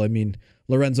skill. I mean,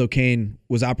 Lorenzo Cain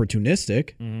was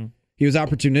opportunistic. Mm-hmm. He was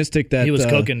opportunistic that he was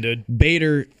cooking, dude.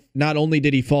 Bader, not only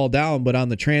did he fall down, but on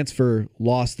the transfer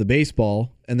lost the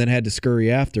baseball and then had to scurry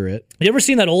after it. You ever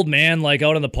seen that old man like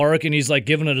out in the park and he's like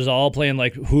giving it his all, playing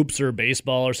like hoops or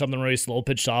baseball or something, really slow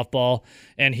pitch softball,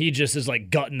 and he just is like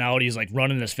gutting out. He's like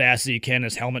running as fast as he can.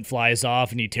 His helmet flies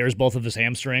off and he tears both of his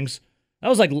hamstrings. That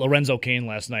was like Lorenzo Cain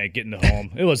last night getting to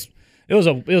home. It was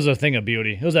a thing of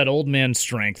beauty. It was that old man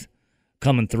strength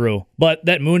coming through. But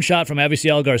that moonshot from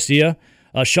Avisail Garcia.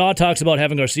 Shaw talks about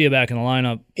having Garcia back in the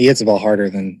lineup. He hits the ball harder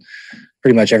than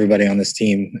pretty much everybody on this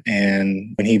team.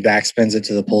 And when he backspins it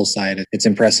to the pull side, it's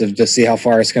impressive to see how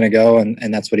far it's going to go.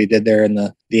 And that's what he did there in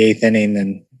the 8th inning.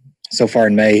 And so far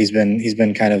in May, he's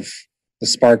been kind of the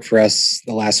spark for us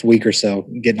the last week or so,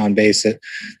 getting on base at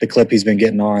the clip he's been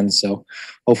getting on. So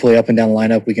hopefully up and down the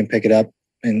lineup, we can pick it up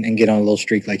and get on a little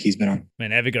streak like he's been on.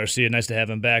 Man, Avi Garcia, nice to have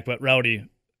him back. But Rowdy,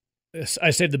 I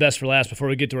saved the best for last before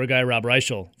we get to our guy Rob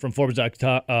Reichel from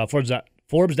Forbes.com,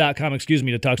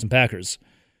 to talk some Packers.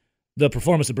 The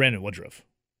performance of Brandon Woodruff.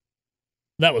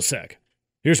 That was sick.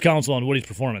 Here's counsel on Woody's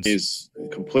performance. He's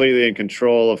completely in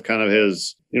control of kind of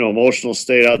his, emotional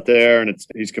state out there, and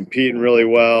he's competing really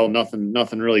well.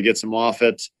 Nothing really gets him off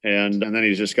it, and then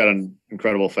he's just got an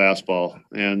incredible fastball,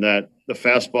 and the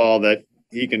fastball that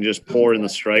he can just pour in the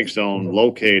strike zone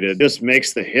located just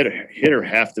makes the hitter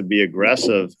have to be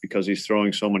aggressive because he's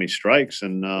throwing so many strikes,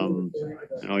 and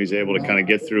he's able to kind of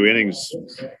get through innings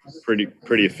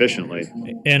pretty efficiently.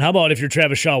 And how about if you're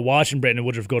Travis Shaw watching Brandon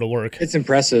Woodruff go to work? It's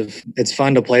impressive. It's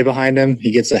fun to play behind him.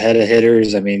 He gets ahead of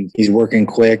hitters. I mean, he's working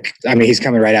quick. I mean, he's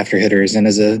coming right after hitters, and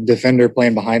as a defender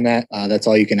playing behind that, that's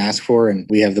all you can ask for. And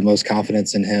we have the most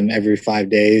confidence in him every 5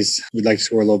 days. We'd like to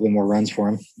score a little bit more runs for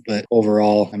him, but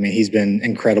overall, I mean, he's been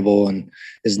incredible, and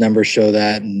his numbers show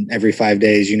that. And every 5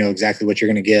 days, you know exactly what you're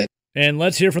going to get. And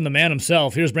let's hear from the man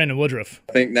himself. Here's Brandon Woodruff.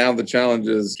 I think now the challenge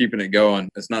is keeping it going.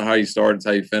 It's not how you start, it's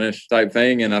how you finish type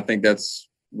thing. And I think that's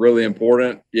really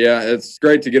important. Yeah, it's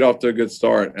great to get off to a good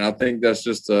start. And I think that's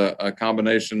just a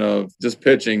combination of just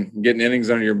pitching, getting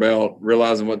innings under your belt,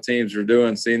 realizing what teams are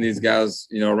doing, seeing these guys,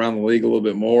 around the league a little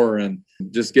bit more, and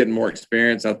just getting more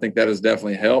experience. I think that has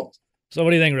definitely helped. So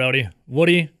what do you think, Rowdy?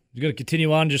 Woody, you going to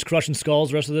continue on just crushing skulls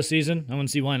the rest of this season? I want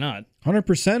to see why not.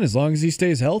 100% as long as he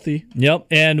stays healthy. Yep.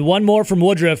 And one more from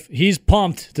Woodruff. He's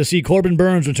pumped to see Corbin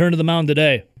Burns return to the mound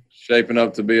today. Shaping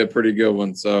up to be a pretty good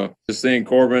one. So just seeing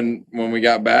Corbin when we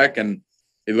got back, and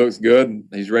he looks good.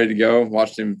 He's ready to go.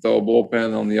 Watched him throw a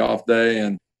bullpen on the off day,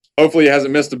 and hopefully he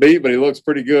hasn't missed a beat, but he looks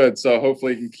pretty good. So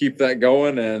hopefully he can keep that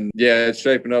going. And yeah, it's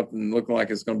shaping up and looking like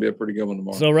it's going to be a pretty good one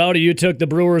tomorrow. So, Rowdy, you took the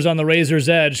Brewers on the razor's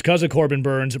edge because of Corbin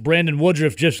Burns. Brandon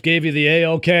Woodruff just gave you the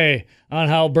A-OK on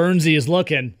how Burnsy is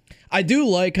looking. I do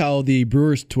like how the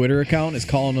Brewers Twitter account is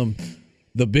calling him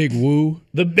the Big Woo.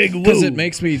 The Big Woo. Because it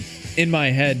makes me, in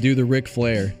my head, do the Ric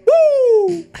Flair.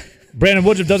 Woo! Brandon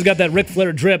Woodruff does got that Ric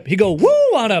Flair drip. He go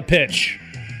woo on a pitch.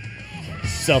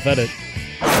 Self-edit.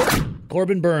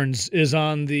 Corbin Burns is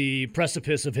on the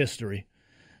precipice of history.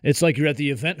 It's like you're at the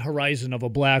event horizon of a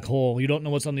black hole. You don't know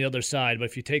what's on the other side, but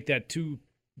if you take that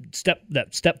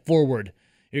step forward,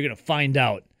 you're going to find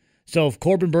out. So if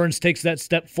Corbin Burns takes that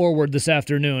step forward this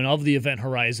afternoon of the event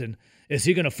horizon, is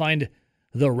he going to find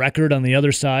the record on the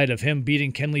other side of him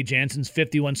beating Kenley Jansen's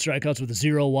 51 strikeouts with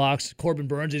 0 walks? Corbin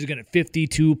Burns is going to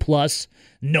 52-plus,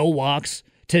 no walks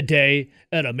today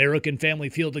at American Family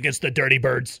Field against the Dirty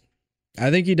Birds. I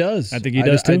think he does. I think he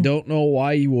does, too. I don't know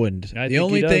why he wouldn't. The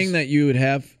only thing that you would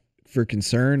have for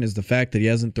concern is the fact that he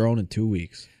hasn't thrown in 2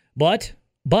 weeks. But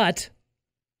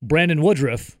Brandon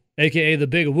Woodruff, a.k.a. the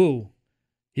Big Woo,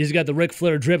 he's got the Ric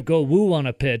Flair drip go woo on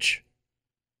a pitch.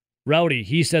 Rowdy,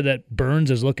 he said that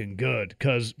Burns is looking good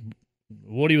because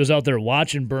Woody was out there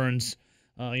watching Burns,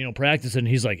 practicing.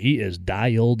 He's like, he is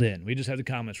dialed in. We just had the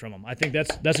comments from him. I think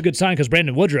that's a good sign because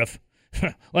Brandon Woodruff,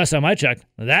 last time I checked,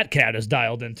 that cat is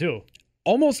dialed in too.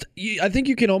 I think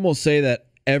you can almost say that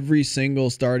every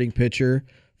single starting pitcher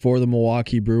for the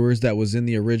Milwaukee Brewers that was in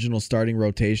the original starting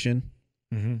rotation,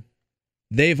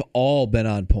 they've all been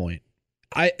on point.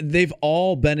 They've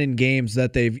all been in games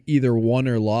that they've either won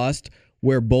or lost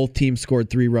where both teams scored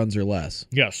 3 runs or less.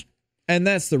 Yes. And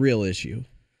that's the real issue.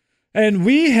 And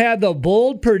we had the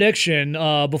bold prediction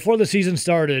before the season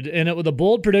started, and the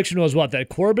bold prediction was what? That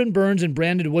Corbin Burns and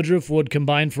Brandon Woodruff would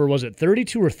combine for, was it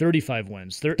 32 or 35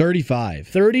 wins? 35.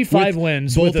 35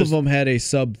 wins. Both of them had a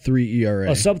sub-3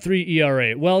 ERA. A sub-3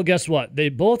 ERA. Well, guess what? They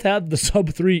both had the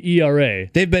sub-3 ERA.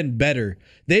 They've been better.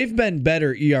 They've been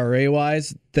better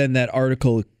ERA-wise than that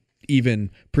article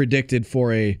even predicted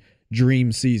for a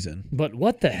dream season. But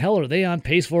what the hell are they on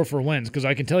pace for wins? Because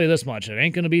I can tell you this much, it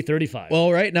ain't going to be 35.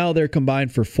 Well, right now they're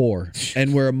combined for 4,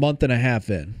 and we're a month and a half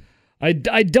in. I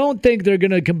don't think they're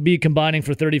going to be combining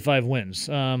for 35 wins.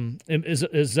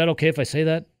 Is that okay if I say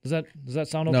that? Does that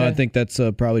sound okay? No, I think that's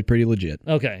probably pretty legit.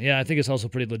 Okay, yeah, I think it's also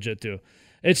pretty legit too.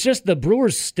 It's just the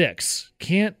Brewers sticks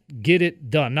can't get it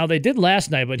done. Now they did last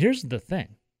night, but here's the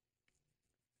thing.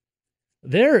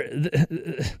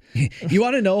 You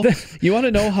want to know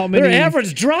how many their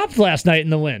average dropped last night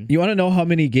in the win. You want to know how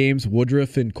many games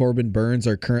Woodruff and Corbin Burns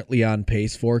are currently on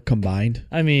pace for combined?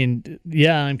 I mean,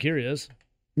 yeah, I'm curious.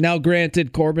 Now,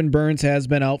 granted, Corbin Burns has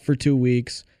been out for 2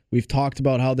 weeks. We've talked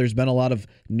about how there's been a lot of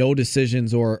no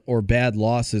decisions or bad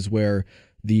losses where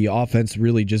the offense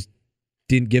really just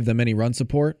didn't give them any run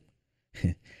support.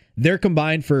 They're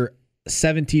combined for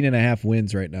 17.5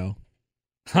 wins right now.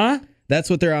 Huh? That's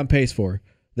what they're on pace for.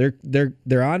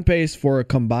 They're on pace for a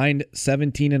combined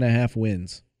 17.5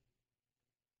 wins.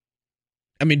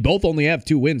 I mean, both only have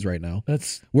 2 wins right now.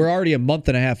 We're already a month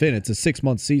and a half in. It's a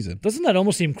 6-month season. Doesn't that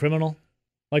almost seem criminal?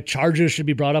 Like charges should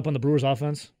be brought up on the Brewers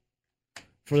offense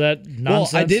for that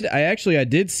nonsense? Well, I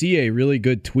did see a really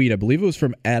good tweet. I believe it was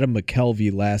from Adam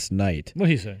McKelvey last night. What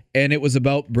did he say? And it was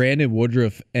about Brandon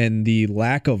Woodruff and the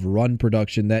lack of run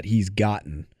production that he's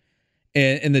gotten.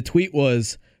 And the tweet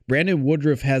was, Brandon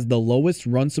Woodruff has the lowest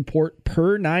run support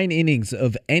per 9 innings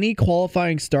of any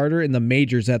qualifying starter in the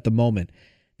majors at the moment.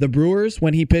 The Brewers,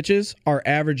 when he pitches, are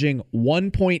averaging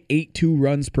 1.82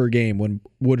 runs per game when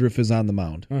Woodruff is on the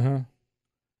mound.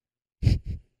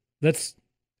 That's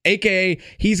AKA,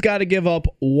 he's got to give up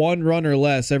 1 run or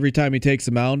less every time he takes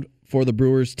the mound for the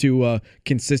Brewers to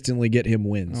consistently get him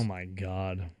wins. Oh, my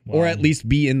God. Wow. Or at least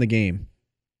be in the game.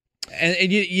 And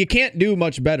you can't do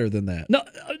much better than that. No,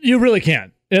 you really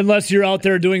can't. Unless you're out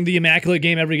there doing the immaculate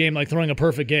game every game, like throwing a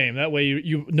perfect game. That way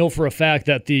you know for a fact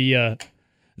that the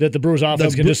Brewers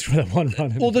offense can just throw that 1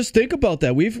 run. Well, just think about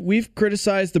that. We've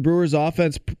criticized the Brewers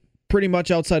offense pretty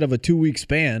much outside of a 2-week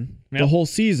span, the whole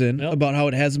season, about how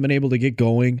it hasn't been able to get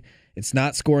going. It's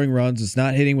not scoring runs. It's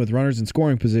not hitting with runners in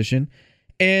scoring position.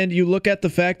 And you look at the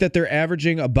fact that they're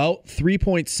averaging about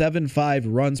 3.75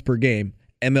 runs per game.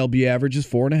 MLB average is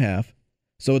 4.5,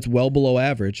 so it's well below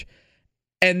average.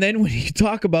 And then when you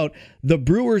talk about the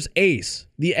Brewers ace,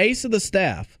 the ace of the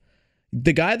staff,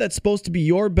 the guy that's supposed to be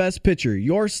your best pitcher,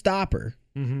 your stopper,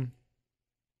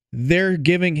 they're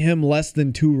giving him less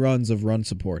than 2 runs of run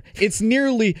support. It's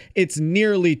nearly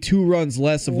 2 runs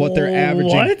less of what they're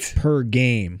averaging per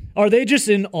game. Are they just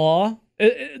in awe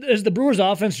Is the Brewers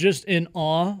offense just in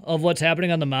awe of what's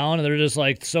happening on the mound, and they're just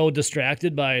like so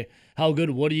distracted by how good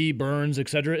Woody, Burns,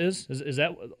 etc. is? Is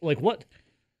that like what?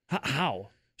 How?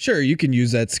 Sure, you can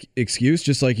use that excuse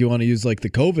just like you want to use like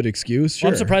the COVID excuse. Sure.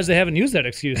 Well, I'm surprised they haven't used that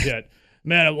excuse yet.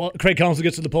 Man, Craig Counsell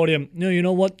gets to the podium. No, you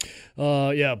know what?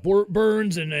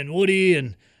 Burns and Woody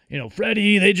and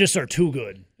Freddie, they just are too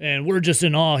good, and we're just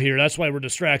in awe here. That's why we're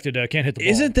distracted. Can't hit the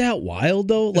ball. Isn't that wild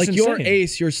though? That's like your insane.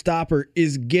 ace, your stopper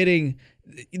is getting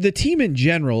the team in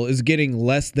general is getting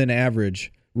less than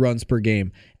average runs per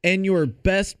game, and your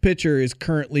best pitcher is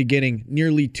currently getting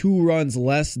nearly 2 runs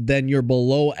less than your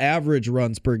below average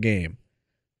runs per game.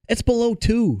 It's below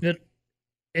 2.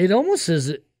 It almost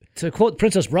is, to quote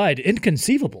Princess Bride,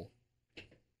 inconceivable.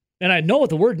 And I know what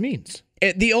the word means.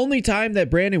 The only time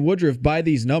that Brandon Woodruff, by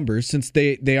these numbers, since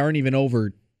they aren't even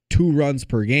over 2 runs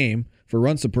per game for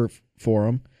runs for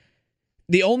him,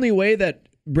 the only way that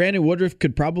Brandon Woodruff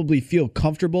could probably feel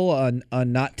comfortable on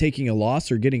not taking a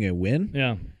loss or getting a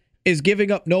win is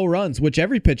giving up no runs, which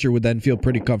every pitcher would then feel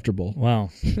pretty comfortable. Wow.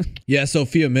 Yeah,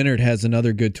 Sophia Minard has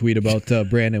another good tweet about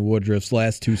Brandon Woodruff's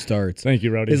last 2 starts. Thank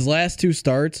you, Rowdy. His last 2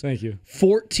 starts, Thank you.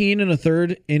 14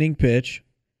 1/3 inning pitch,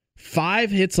 5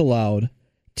 hits allowed,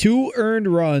 2 earned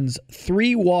runs,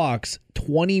 3 walks,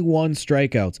 21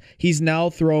 strikeouts. He's now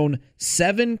thrown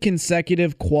 7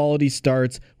 consecutive quality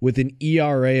starts with an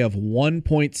ERA of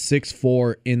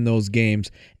 1.64 in those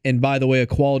games. And by the way, a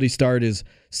quality start is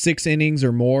 6 innings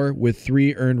or more with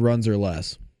 3 earned runs or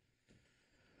less.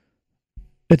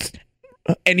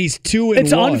 And he's 2-1.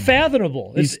 It's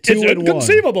unfathomable. He's It's 2-1.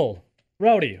 inconceivable.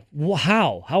 Rowdy,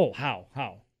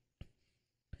 how?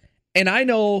 And I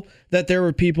know that there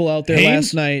were people out there Haynes?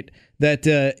 last night that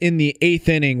in the 8th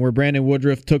inning where Brandon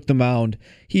Woodruff took the mound,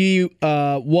 he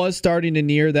was starting to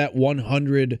near that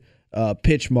 100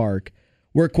 pitch mark.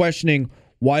 We're questioning,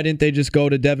 why didn't they just go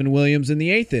to Devin Williams in the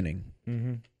 8th inning?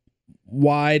 Mm-hmm.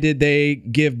 Why did they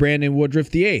give Brandon Woodruff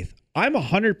the 8th? I'm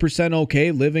 100%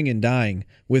 okay living and dying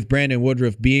with Brandon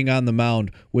Woodruff being on the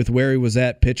mound with where he was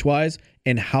at pitch-wise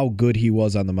and how good he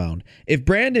was on the mound. If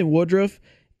Brandon Woodruff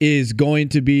is going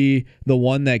to be the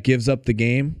one that gives up the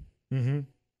game,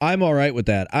 I'm all right with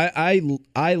that.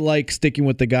 I like sticking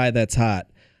with the guy that's hot.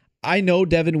 I know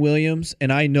Devin Williams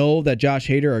and I know that Josh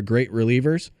Hader are great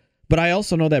relievers, but I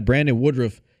also know that Brandon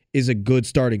Woodruff is a good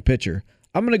starting pitcher.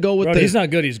 I'm going to go with he's not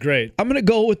good, he's great. I'm going to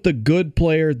go with the good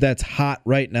player that's hot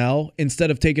right now instead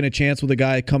of taking a chance with a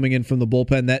guy coming in from the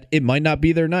bullpen that it might not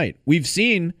be their night. We've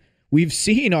seen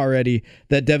already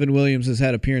that Devin Williams has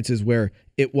had appearances where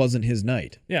it wasn't his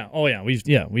night. Yeah. Oh yeah.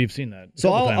 We've seen that.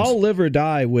 So I'll live or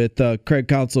die with Craig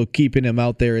Counsell keeping him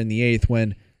out there in the 8th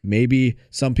when maybe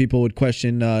some people would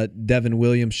question Devin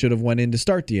Williams should have went in to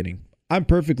start the inning. I'm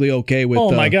perfectly okay with.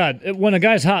 Oh my God! When a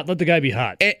guy's hot, let the guy be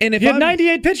hot. And if he had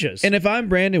 98 pitches, and if I'm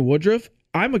Brandon Woodruff,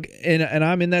 I'm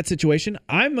in that situation.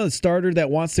 I'm a starter that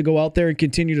wants to go out there and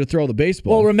continue to throw the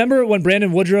baseball. Well, remember when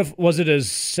Brandon Woodruff, was it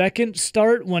his second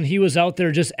start when he was out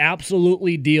there just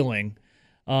absolutely dealing?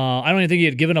 I don't even think he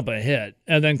had given up a hit,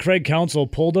 and then Craig Counsell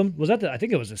pulled him. Was that I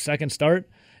think it was his second start.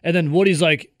 And then Woody's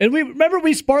like, and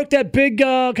we sparked that big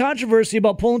controversy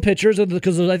about pulling pitchers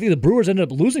because I think the Brewers ended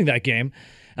up losing that game.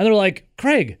 And they're like,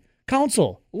 Craig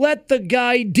Counsell, let the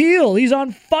guy deal. He's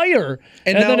on fire.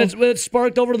 And then it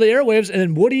sparked over to the airwaves. And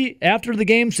then Woody, after the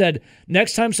game, said,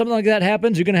 next time something like that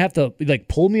happens, you're going to have to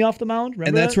pull me off the mound. Remember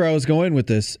and that's where I was going with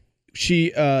this.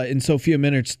 She, in Sophia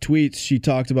Minard's tweets, she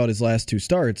talked about his last 2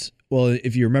 starts. Well,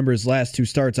 if you remember his last 2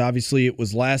 starts, obviously it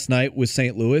was last night with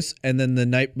St. Louis. And then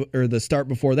the start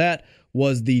before that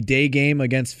was the day game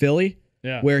against Philly.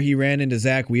 Yeah. Where he ran into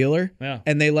Zach Wheeler,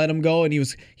 and they let him go, and he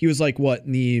was like what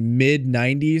in the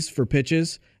mid-90s for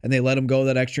pitches, and they let him go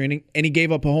that extra inning, and he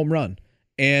gave up a home run,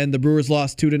 and the Brewers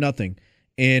lost 2-0,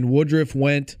 and Woodruff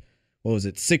went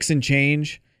 6 and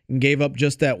change, and gave up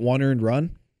just that 1 earned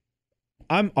run.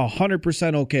 I'm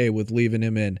 100% okay with leaving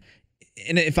him in,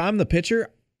 and if I'm the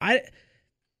pitcher,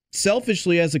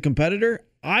 selfishly as a competitor,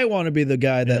 I want to be the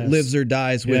guy that lives or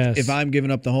dies with if I'm giving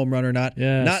up the home run or not,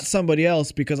 not somebody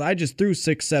else, because I just threw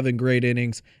 6-7 great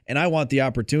innings, and I want the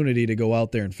opportunity to go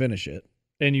out there and finish it.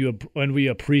 And we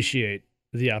appreciate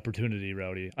the opportunity,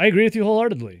 Rowdy. I agree with you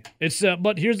wholeheartedly. It's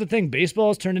but here's the thing: baseball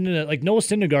has turned into like Noah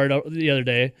Syndergaard the other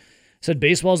day said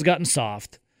baseball's gotten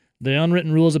soft. The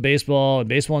unwritten rules of baseball and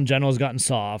baseball in general has gotten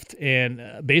soft, and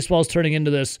baseball's turning into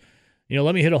this.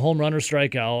 Let me hit a home run or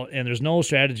strike out, and there's no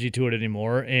strategy to it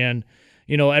anymore, and.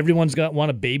 Everyone's want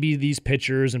to baby these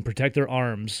pitchers and protect their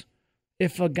arms.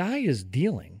 If a guy is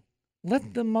dealing,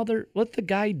 let the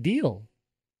guy deal,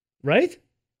 right?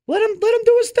 Let him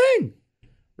do his thing.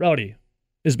 Rowdy,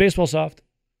 is baseball soft?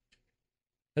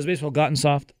 Has baseball gotten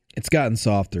soft? It's gotten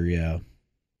softer, yeah.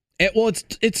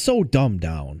 It's so dumbed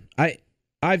down.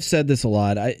 I've said this a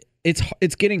lot.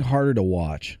 It's getting harder to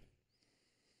watch.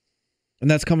 And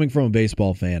that's coming from a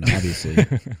baseball fan, obviously.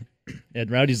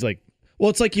 And Rowdy's like, well,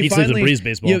 it's like you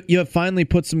finally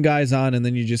put some guys on, and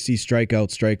then you just see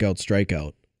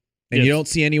strikeout. And you don't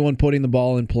see anyone putting the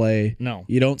ball in play. No.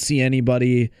 You don't see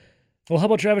anybody. Well, how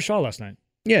about Travis Shaw last night?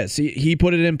 Yeah, see, he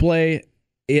put it in play.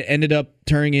 It ended up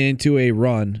turning it into a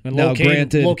run. And now,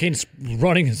 granted, Locane's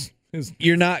running his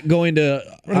you're not going to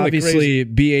obviously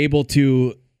be able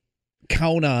to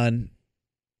count on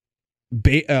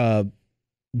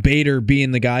Bader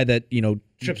being the guy that,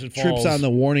 trips on the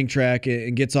warning track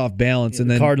and gets off balance,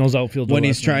 and then Cardinals outfielder when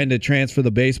he's trying to transfer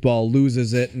the baseball,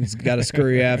 loses it and he's got to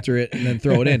scurry after it and then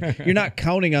throw it in. You're not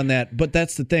counting on that, but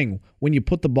that's the thing. When you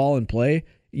put the ball in play,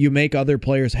 you make other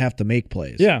players have to make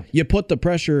plays. Yeah. You put the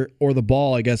pressure or the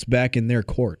ball, I guess, back in their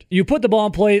court. You put the ball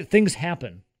in play, things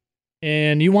happen.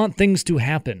 And you want things to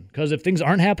happen, because if things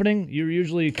aren't happening, you're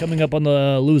usually coming up on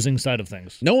the losing side of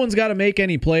things. No one's got to make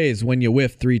any plays when you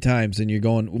whiff 3 times and you're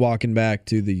walking back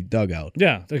to the dugout.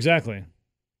 Yeah, exactly.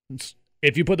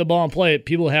 If you put the ball in play,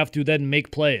 people have to then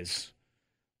make plays,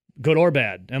 good or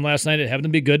bad. And last night it happened to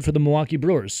be good for the Milwaukee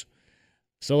Brewers.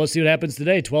 So let's see what happens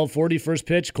today. 12:40 first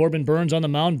pitch. Corbin Burns on the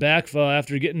mound, back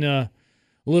after getting a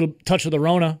little touch of the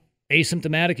Rona.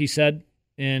 Asymptomatic, he said.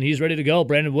 And he's ready to go.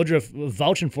 Brandon Woodruff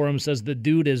vouching for him, says the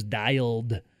dude is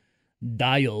dialed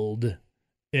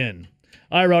in.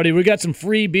 All right, Rowdy, we got some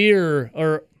free beer.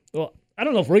 I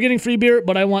don't know if we're getting free beer,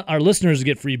 but I want our listeners to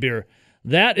get free beer.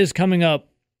 That is coming up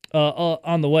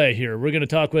on the way here. We're going to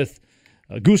talk with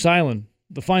Goose Island,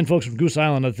 the fine folks from Goose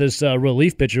Island, at this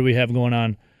relief pitcher we have going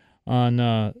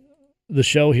on the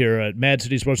show here at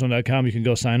MadCitySportsman.com. You can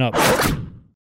go sign up.